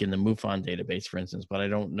 like in the MUFON database, for instance, but I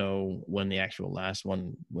don't know when the actual last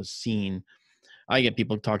one was seen. I get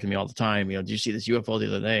people talking to me all the time, did you see this UFO the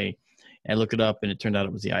other day? And I look it up, and it turned out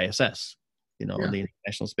it was the ISS. The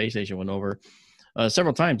International Space Station went over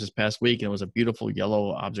several times this past week, and it was a beautiful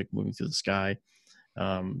yellow object moving through the sky.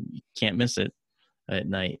 You can't miss it at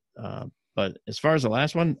night. But as far as the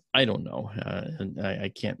last one, I don't know. And I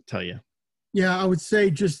can't tell you. Yeah, I would say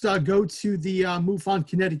just go to the MUFON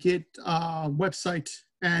Connecticut website,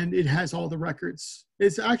 and it has all the records.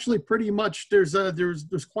 It's actually pretty much, there's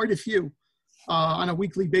quite a few on a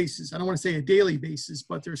weekly basis. I don't want to say a daily basis,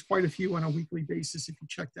 but there's quite a few on a weekly basis if you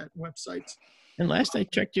check that website. And last I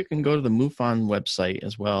checked, you can go to the MUFON website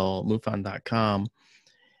as well, MUFON.com.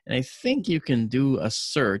 And I think you can do a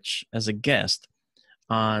search as a guest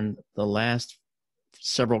on the last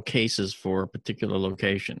several cases for a particular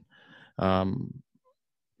location.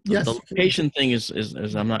 Yes. The location thing is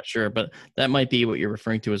I'm not sure, but that might be what you're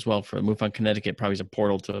referring to as well. For MUFON Connecticut, probably is a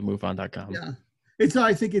portal to MUFON.com. Yeah,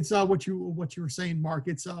 I think it's what you were saying, Mark.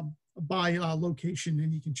 It's by location,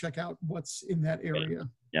 and you can check out what's in that area.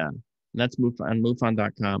 Yeah, and that's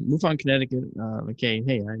MUFON.com. MUFON Connecticut. Okay,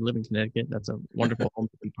 hey, I live in Connecticut. That's a wonderful home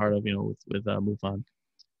to be part of. With MUFON.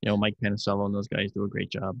 Mike Panicello and those guys do a great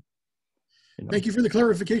job. Thank you for the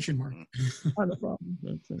clarification, Mark. Not a problem.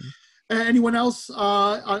 Anyone else in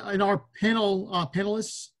our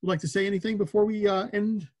panelists would like to say anything before we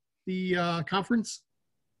end the conference?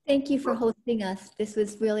 Thank you for hosting us. This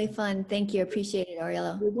was really fun. Thank you. Appreciate it,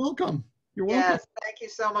 Aurelio. You're welcome. You're welcome. Yes, thank you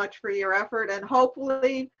so much for your effort. And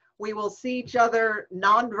hopefully we will see each other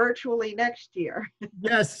non-virtually next year.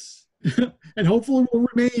 Yes. And hopefully we'll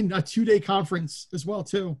remain a 2-day conference as well,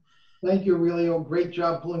 too. Thank you, Aurelio. Great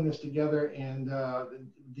job pulling this together. And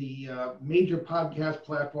the major podcast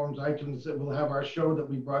platforms, iTunes, that will have our show that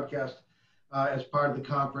we broadcast as part of the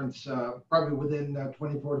conference, probably within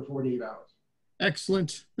 24 to 48 hours.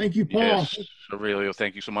 Excellent. Thank you, Paul. Yes, Aurelio,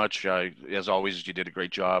 thank you so much. As always, you did a great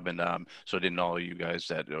job, and so did all of you guys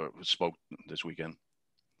that spoke this weekend.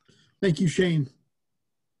 Thank you, Shane.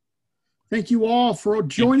 Thank you all for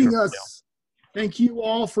joining us. Thank you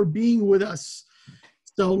all for being with us.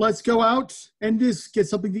 So let's go out and just get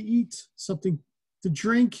something to eat, something to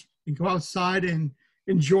drink, and go outside and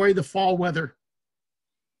enjoy the fall weather.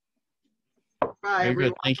 Bye, Very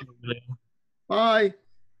everyone. good. Thank you. Bye.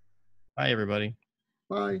 Bye, everybody.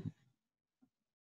 Bye.